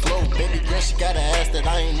to the floor. Baby girl, she got an ass that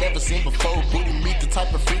I ain't never seen before. Booty meat, the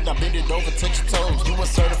type of freak, now bend it over, touch your toes. You a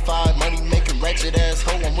certified money making ratchet ass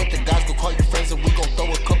hoe. I'm with the guys, go call your friends and we gon'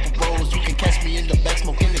 throw a couple rolls. You can catch me in the back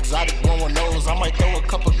smoking exotic, blowing nose. I might throw a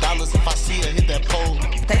couple dollars if I see her hit that pole.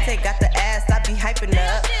 They got the ass, I be hyping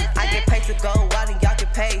up. I get paid to go out and y'all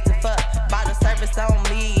get paid to fuck. Bottle service on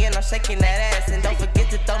me and I'm shaking that ass. And don't forget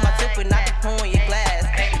to throw my tip when I be pouring your glass.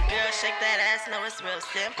 Baby girl, shake that ass, no it's real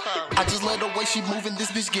simple. I just love the way she moving,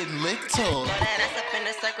 this bitch getting licked up. Throw that ass up in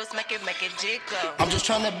the circles, make it jiggle. I'm just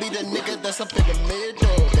tryna be the nigga that's up in the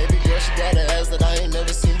middle. Baby girl, she got an ass that I ain't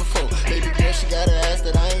never seen before. Baby girl, she got an ass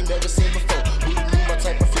that I ain't never seen before. We need my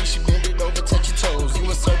type of freak, she bend it over, touch your toes. You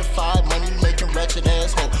a certified money making ratchet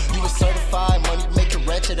asshole. You a certified money making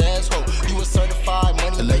ratchet asshole. You a certified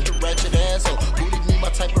money making ratchet asshole. Booty me my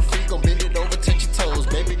type of freak, gon' bend it over, touch your toes.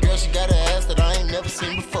 Baby girl, she got an ass that I ain't never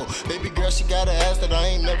seen before. Baby girl, she got an ass that I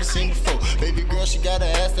ain't never seen before. Baby girl, she got an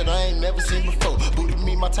ass that I ain't never seen before. Booty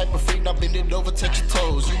me my type of freak, now bend it over, touch your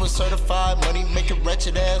toes. You a certified money making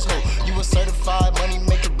ratchet asshole. You a certified money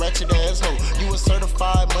making ratchet asshole. You a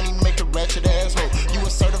certified money making ratchet asshole. You a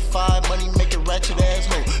certified money making ratchet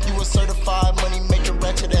asshole. You a certified money making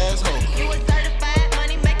ratchet asshole. You a certified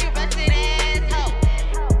money making ratchet asshole.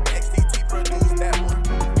 XDT produced that one.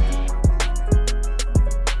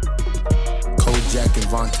 Kojak and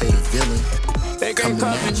Vontae villain. They can't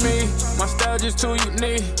copy me, my style just too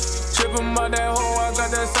unique. Trippin' by that hoe, I got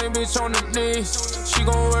that same bitch on the knees. She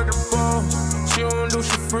gon' work the ball, she don't do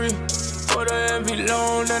shit free. For the envy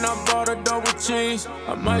loan, then I bought a double cheese.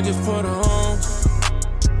 I might just put her on.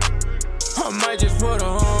 I might just put her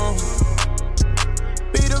on.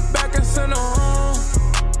 Beat her back and send her home.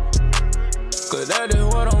 Cause that is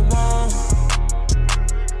what I want.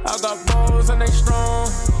 I got balls and they strong.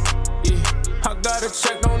 Yeah, I got a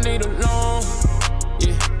check, don't need a loan.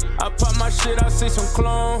 Yeah, I pop my shit, I see some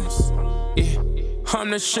clones. Yeah, I'm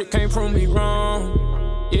the shit, can't prove me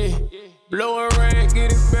wrong. Yeah, blow a rag,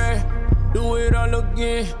 get it back. Do it all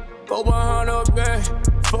again. Go behind her back.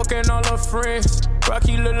 Fucking all her friends.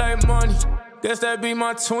 Rocky look like money. Guess that be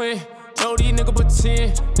my twin. Know these niggas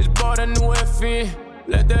pretend. Just bought a new FN.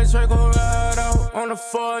 Let that track go ride out on the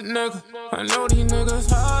fuck nigga. I know these niggas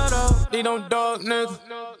hard out. They don't dog nigga.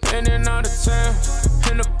 In and out of town.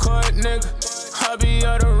 In the cut nigga. I be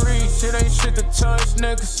out of reach, it ain't shit to touch,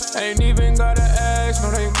 niggas. Ain't even gotta ask,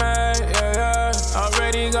 no they mad, yeah.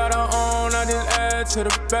 Already got her own, I just add to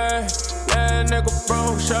the bag. That nigga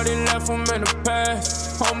broke, shawty left him in the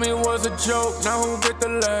past. Homie was a joke, now who get the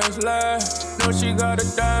last laugh? Know she got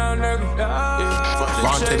it down, nigga. Yeah,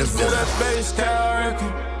 fuck the chase, for that bass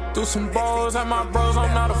carry. Do some balls at my bros,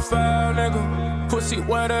 I'm not a foul nigga. Pussy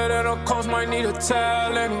wetter than a coast, might need a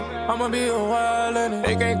towel in it. I'ma be a while in it.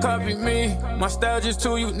 They can't copy me, my style just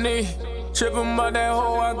too unique. Trippin' by that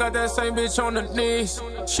hoe, I got that same bitch on the knees.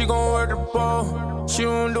 She gon' work the ball, she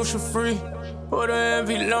don't do shit free. Put her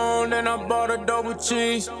envy loan, then I bought her double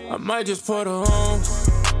cheese. I might just put her on.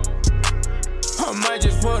 I might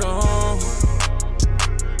just put her on.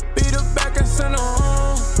 Beat her back and send her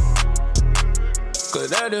home. Cause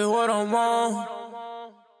that is what I'm on.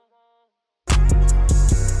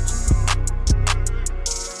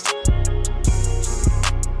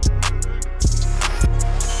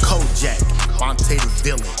 Kojak, Vontae the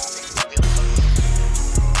villain.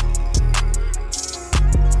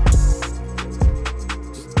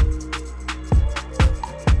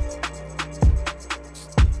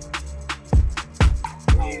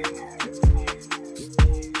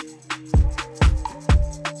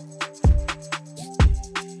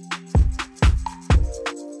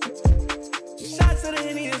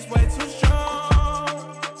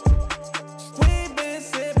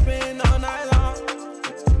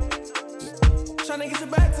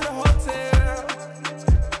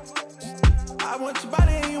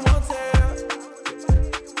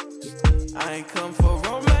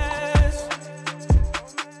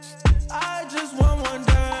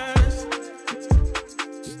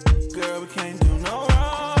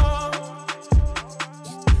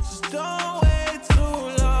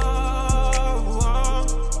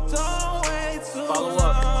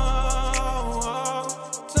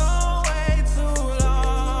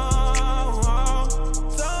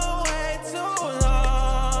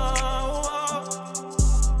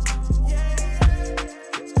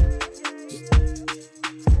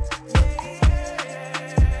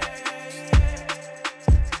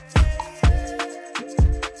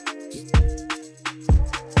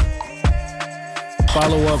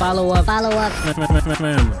 Follow up.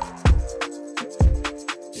 Family.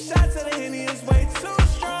 Shots of the Henny is way too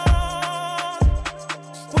strong.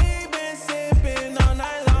 We been sipping all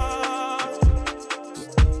night long.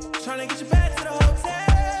 Tryna get you back to the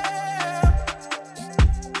hotel.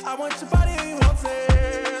 I want your body in your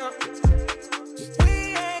hotel. We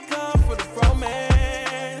ain't come for the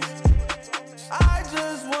romance. I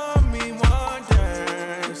just want me one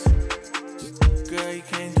dance. Girl, you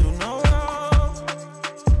can't do no wrong.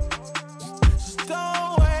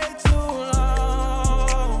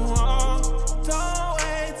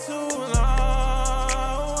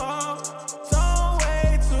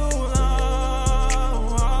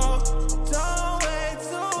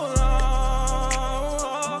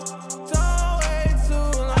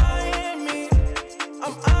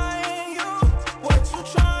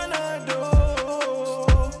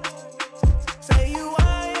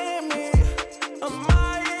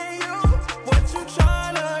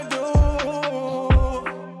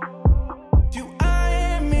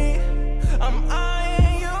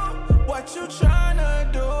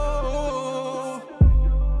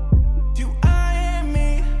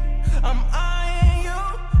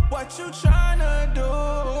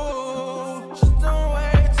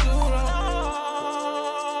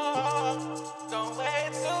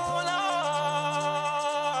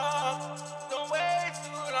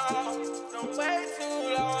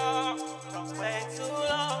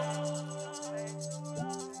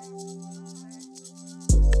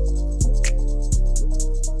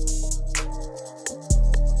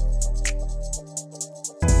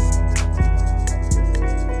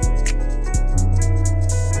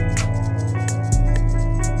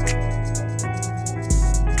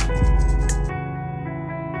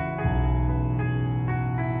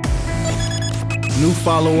 New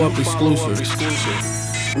follow-up exclusive.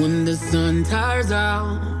 When the sun tires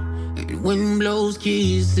out and wind blows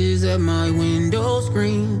kisses at my window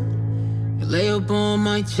screen, you lay up on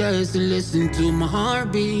my chest and listen to my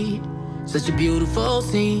heartbeat. Such a beautiful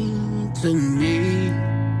scene to me.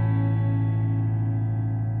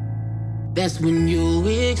 That's when you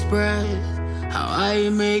express how I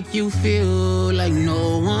make you feel like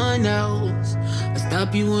no one else. I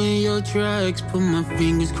stop you in your tracks, put my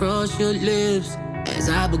fingers across your lips as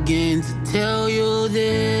I begin to tell you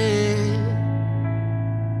this.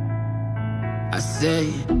 I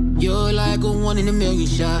say, you're like a 1 in a million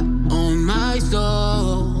shot on my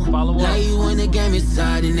soul. Now you in the game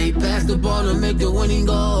inside and they pass the ball to make the winning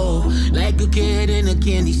goal. Like a kid in a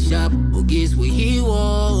candy shop who gets what he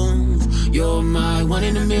wants. You're my 1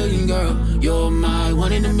 in a million girl. You're my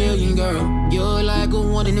 1 in a million girl. You're like a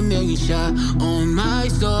 1 in a million shot on my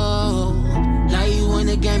soul. Now you in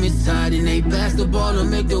the game inside and they pass the ball to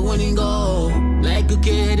make the winning goal. Like a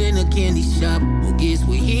kid in a candy shop who gets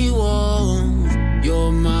what he wants.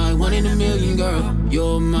 You're my 1 in a million girl.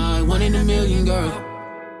 You're my 1 in a million girl.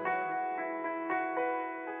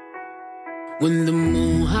 When the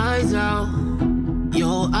moon hides out,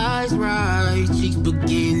 your eyes right, cheeks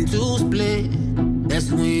begin to split.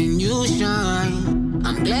 That's when you shine.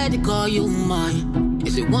 I'm glad to call you mine.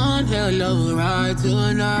 Is it one hell of a ride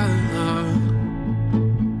tonight?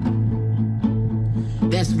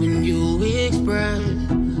 That's when you express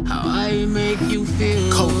how I make you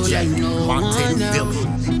feel Kojak, like no Montana one else.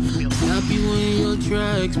 Village. Stop you in your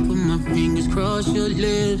tracks, put my fingers across your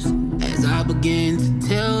lips as I begin to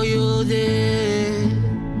tell you this.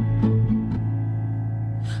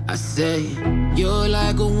 I say, you're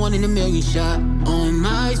like a 1 in a million shot on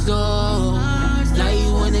my soul. Like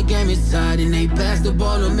you in the game inside and they pass the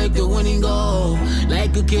ball or make the winning goal.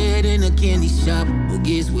 Like a kid in a candy shop who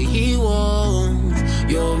gets what he wants.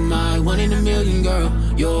 You're my 1 in a million girl.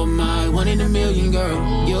 You're my 1 in a million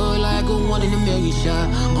girl. You're like a 1 in a million shot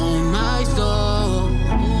on my soul.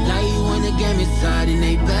 Like you in the game inside and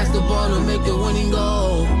they pass the ball or make the winning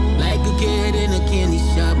goal. Like a kid in a candy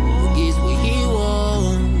shop who gets what he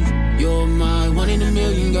wants. You're my 1 in a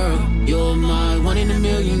million girl. You're my 1 in a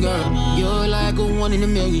million girl. You're like a 1 in a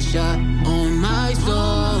million shot on my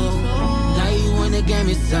soul. Like you in the game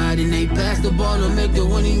inside and they pass the ball or make the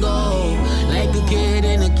winning goal. Like a kid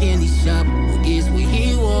in a candy shop who gets what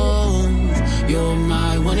he wants. You're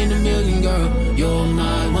my 1 in a million girl. You're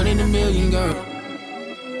my 1 in a million girl.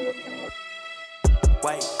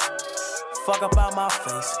 Wait, fuck about my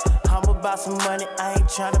face. I'm about some money, I ain't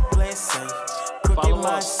tryna play it safe. Crooked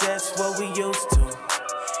mindsets, what we used to.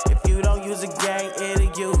 If you don't use a gang,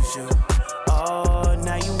 it'll use you. Oh,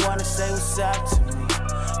 now you wanna say what's up to me.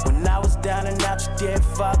 When I was down and out, you didn't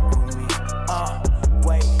fuck with me.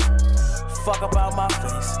 Wait, fuck about my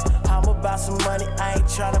face. I'm about some money, I ain't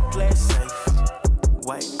tryna play it safe.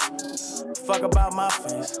 Wait, fuck about my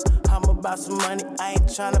face. I'm about some money, I ain't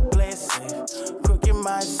tryna play it safe. Crooked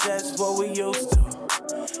mindsets, what we used to.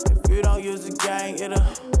 If you don't use the gang, it'll.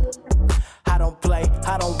 I don't play,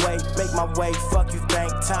 I don't wait, make my way, fuck you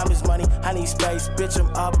think, time is money, I need space, bitch I'm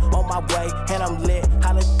up, on my way, and I'm lit,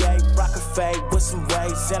 holiday, rock a fade, with some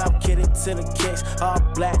waves, and I'm kidding to the kicks, all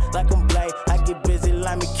black, like I'm Blade, I get busy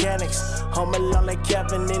like mechanics, home alone like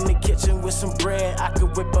Kevin in the kitchen with some bread, I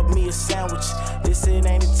could whip up me a sandwich, this it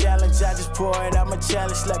ain't a challenge, I just pour it out my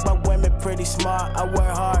challenge, like my women pretty smart, I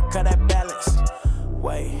work hard, cut that balance,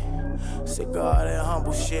 wait, sick of all that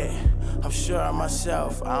humble shit. I'm sure of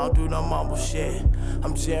myself, I don't do no mumble shit.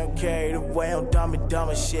 I'm Jim carried away on dumb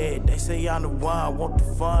shit. They say I'm the one, want the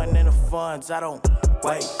fun and the funds. I don't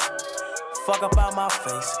wait. Fuck about my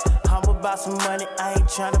face. I'm about some money, I ain't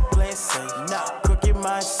tryna play it safe. Nah, crooked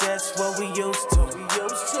mindsets, what we used to.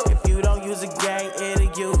 If you don't use a gang, it'll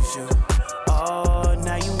use you. Oh,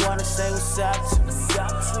 now you wanna say what's up to me.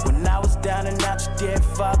 When I was down and out, you didn't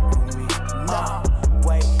fuck with me. Nah,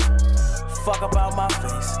 wait. Fuck about my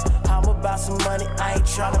face. I'm about some money, I ain't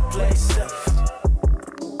tryna play it safe.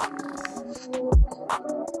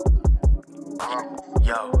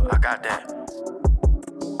 Yo, I got that.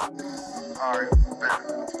 Alright,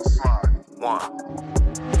 slide. One.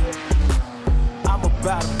 I'm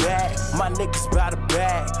about a bag, my niggas about a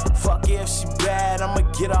bag. Fuck if she bad, I'ma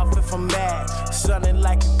get off if I'm mad. Sounding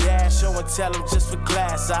like a dad, show and tell him just for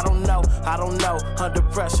class. I don't know, under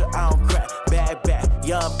pressure, I don't crack. Bad back,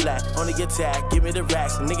 young black, only get tagged, give me the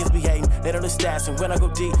racks. Niggas be hating, they know the stats, and when I go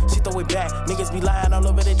deep, she throw it back. Niggas be lying all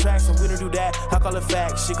over their tracks, and we don't do that. I call it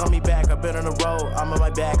fact, she call me back, I've been on the road, I'm on my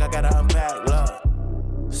back, I gotta unpack,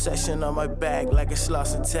 love. Section on my back like it's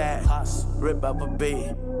lost and tag. Rip up a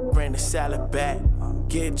beat, bring the salad back.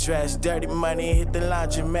 Get dressed, dirty money, hit the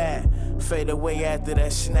laundromat. Fade away after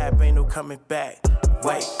that snap, ain't no coming back.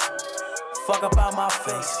 Wait, fuck about my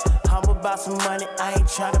face. I'm about some money, I ain't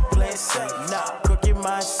tryna play it safe. Nah, crooked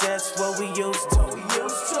mindsets, what we used to.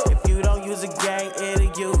 If you don't use a gang, it'll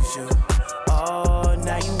use you. Oh,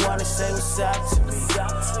 now you wanna say what's up to me.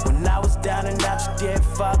 When I was down and out, you didn't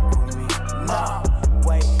fuck with me. Nah,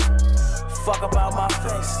 wait, fuck about my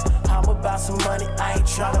face. I'm about some money, I ain't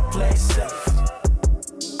tryna play it safe.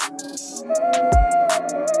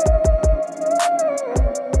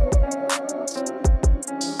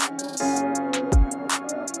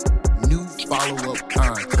 New follow-up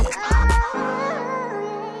content.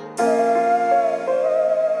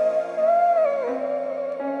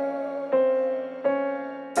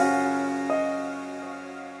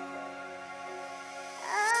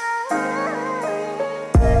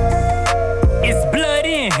 It's blood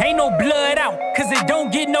in, ain't no blood out, cause it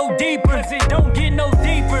don't get no deeper.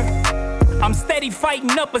 I'm steady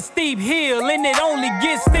fighting up a steep hill, and it only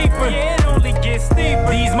gets steeper. Yeah, it only gets steeper.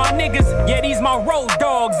 These my niggas, yeah, these my road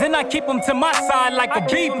dogs, and I keep them to my side like a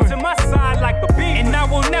beeper. And I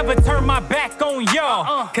will never turn my back on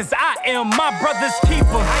y'all, cause I am my brother's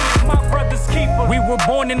keeper. keeper. We were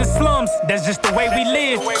born in the slums, that's just the way we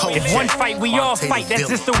live. If one fight, we all fight, that's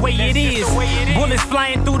just the way it is. Bullets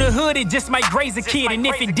flying through the hood, it just might graze a kid. And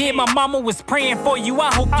if it did, my mama was praying for you,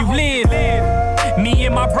 I hope you live. Me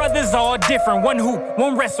and my brothers all different. One hoop,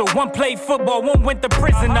 one wrestle, one played football, one went to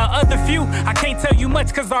prison. The other few, I can't tell you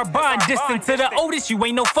much cause our bond distant. To the oldest, you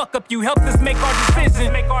ain't no fuck up, you helped us make our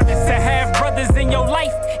decision. To have brothers in your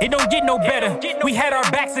life, it don't get no better. We had our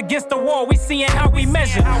backs against the wall, we seeing how we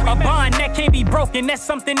measure. A bond that can't be broken, that's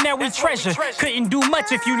something that we treasure. Couldn't do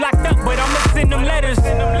much if you locked up, but I'ma send them letters.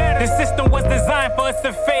 The system was designed for us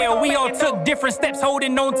to fail. We all took different steps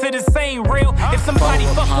holding on to the same rail. If somebody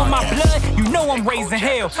fuck with my blood, you know I'm raising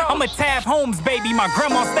hell. I'm a Tab Holmes baby, my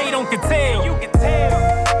grandma stayed on Cattell.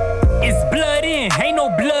 It's blood in, ain't no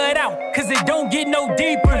blood out, cause it don't get no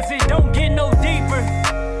deeper.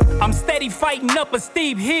 I'm steady fighting up a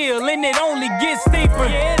steep hill, and it only gets steeper.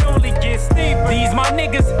 These my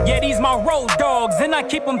niggas, yeah, these my road dogs, and I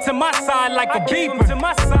keep them to my side like a beeper.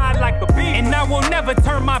 And I will never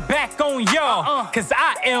turn my back on y'all, cause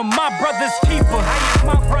I am my brother's keeper.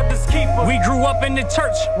 We grew up in the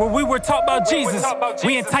church where we were taught about Jesus.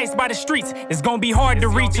 We enticed by the streets, it's gonna be hard to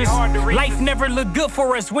reach us. Life never looked good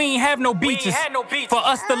for us, we ain't have no beaches. For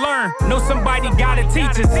us to learn, know somebody gotta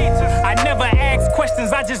teach us. I never ask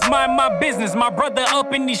questions, I just mind my business. My brother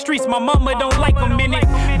up in these streets, my mama don't like him in it,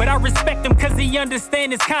 but I respect him cause he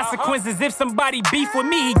understand his consequences. If somebody beef with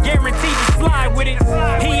me, he guaranteed to slide with it.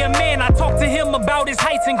 He a man, I talk to him about his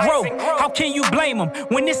heights and growth. How can you blame him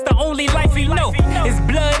when it's the only life he know? It's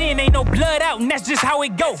blood in, ain't no blood out, and that's just how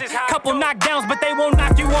it go. Couple knockdowns, but they won't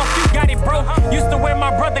knock you off, you got it, bro. Used to wear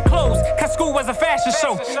my brother clothes, cause school was a fashion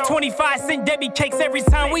show. 25-cent Debbie cakes every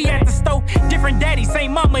time we at the store. Different daddies,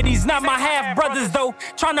 same mama, these not my half brothers though.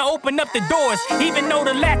 Trying to open up the doors, even though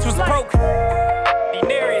the latch was broke.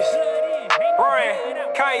 Denarius, Brian,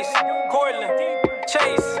 Kais, Cortland,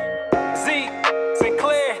 Chase, Zeke,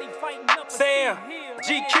 Sinclair, Sam,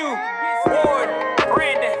 GQ, Ward,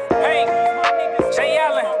 Brandon, Hank, Jay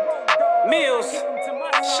Allen, Mills,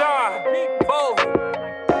 Shaw, Bo,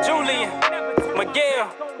 Julian, Miguel,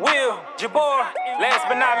 Will, Jabbar, last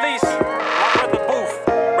but not least, my brother Booth,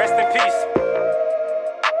 rest in peace.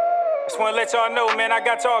 Just wanna let y'all know, man, I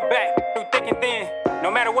got y'all back through thick and thin,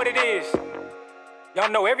 no matter what it is. Y'all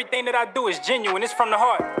know everything that I do is genuine, it's from the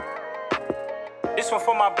heart. This one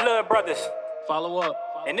for my blood brothers. Follow up.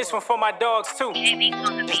 And this one for my dogs too.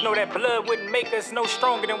 Just know that blood wouldn't make us no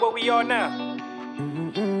stronger than what we are now.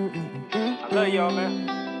 I love y'all,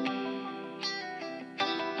 man.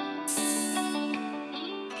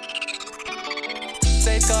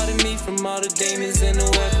 Safeguarding me from all the demons and the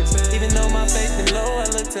weapons. Even though my faith been low, I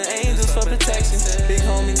look to angels for protection. Big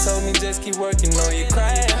homie told me just keep working on your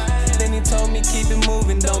craft. Then he told me keep it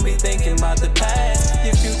moving, don't be thinking about the past.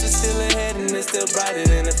 Your future's still ahead and it's still brighter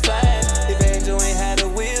than a flash. If Angel ain't had a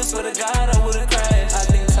wheel, swear to God I would've crashed. I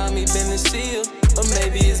think Tommy been the shield, or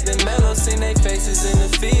maybe it's been Mellow, seen they faces in the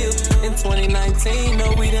field. In 2019,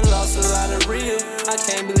 no, we done lost a lot of real. I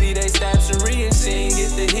can't believe they stabbed Sharia and she ain't get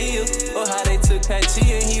the heel. Or how they took Patchy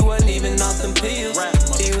and he wasn't even off them pills.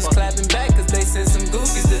 He was clapping back cause they sent some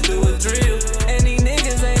goofies to do a drill. And these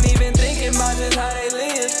niggas ain't even thinking about just how they live.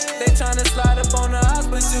 They tryna slide up on the house,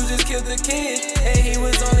 but you just killed the kid. And he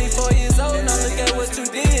was only 4 years old, now look at what you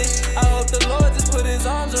did. I hope the Lord just put his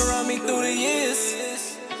arms around me through the years.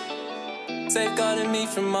 Safeguarding me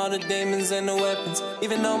from all the demons and the weapons.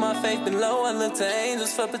 Even though my faith been low, I look to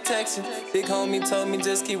angels for protection. Big homie told me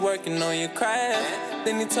just keep working on your craft.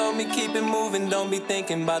 Then he told me keep it moving, don't be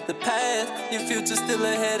thinking about the past. Your future's still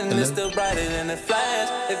ahead and it's still brighter than a flash.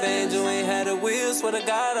 If Angel ain't had a wheel, swear to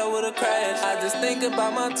God I would've crashed. I just think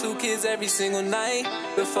about my 2 kids every single night.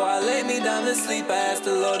 Before I lay me down to sleep, I ask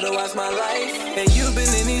the Lord to watch my life. And you've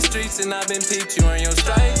been in these streets and I've been peeped you on your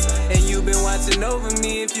stripes. And you've been watching over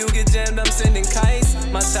me, if you get jammed I'm sending kites.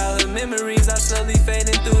 My childhood memories are slowly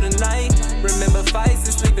fading through the night. Remember fights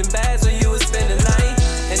and sleeping bags when you would spend the night.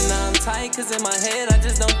 And now I'm tight cause in my head I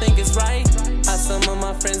just don't think it's right. How some of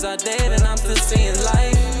my friends are dead and I'm still seeing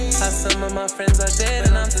life. How some of my friends are dead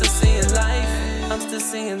and I'm still seeing life. I'm still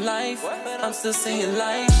seeing life, I'm still seeing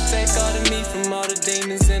life. Safeguarding me from all the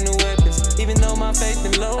demons and the weapons. Even though my faith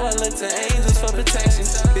been low, I look to angels for protection.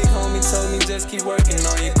 Big homie told me just keep working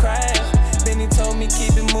on your craft. Then he told me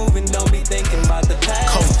keep it moving, don't be thinking about the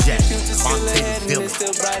past. Your future's still ahead and it's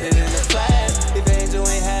still brighter than a flash. If Angel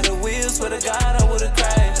ain't had a wheel, swear to God I would've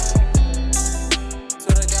crashed.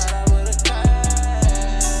 Swear to God I would've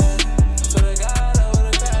crashed. Swear to God I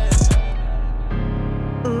would've crashed.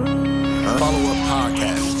 Follow-up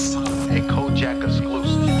podcast. A Kojak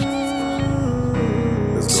exclusive.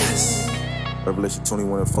 Let's go. Revelation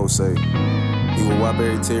 21:4 say, He will wipe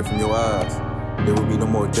every tear from your eyes. There will be no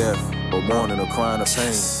more death, or mourning, or crying, or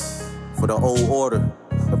pain. For the old order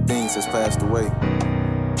of things has passed away.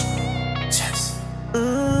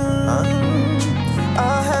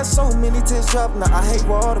 I had so many tears drop, now I hate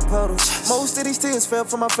water puddles. Most of these tears fell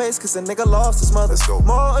from my face cause a nigga lost his mother.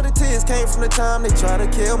 More of the tears came from the time they tried to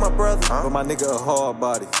kill my brother. But my nigga a hard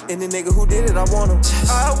body. And the nigga who did it, I want him.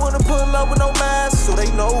 I wanna pull up with no mask so they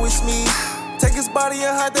know it's me. Take his body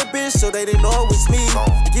and hide that bitch so they didn't know it's me.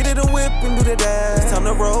 Get it a whip and do the dash. It's time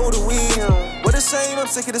to roll the weed. What a shame, I'm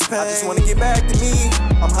sick of this pain. I just wanna get back to me.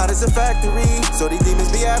 I'm hot as a factory, so these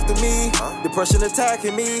demons be after me. Depression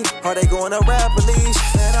attacking me, heart they going up rapidly.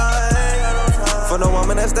 And I ain't got no time for no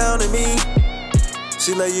woman that's down to me.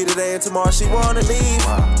 She love you today and tomorrow she wanna leave.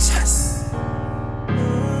 Yes.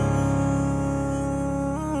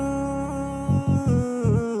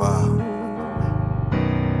 Wow.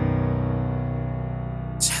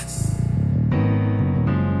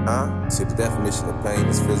 See, the definition of pain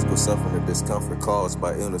is physical suffering or discomfort caused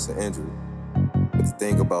by illness or injury. But the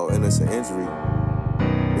thing about illness and injury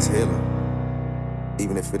is healing,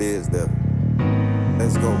 even if it is death.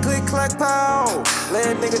 Let's go. Click, clack, pow. Lay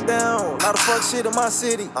a nigga down. Lot of fuck shit in my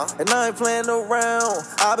city. And I ain't playing no round.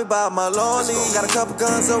 I be by my lonely. Got a couple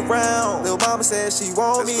guns around. Lil' mama said she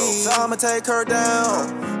want me, so I'ma take her down.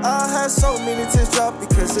 I had so many tears drop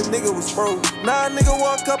because the nigga was broke. Now a nigga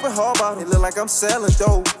walk up and haul about it. Look like I'm selling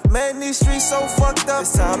dope. Man, these streets so fucked up.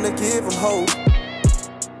 It's time to give them hope.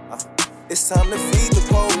 It's time to feed the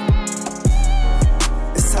poor.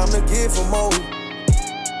 It's time to give them more.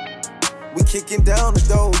 We kicking down the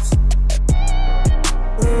doors.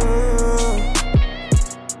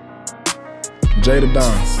 Jada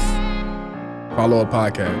Don. Follow Up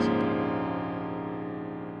Podcast.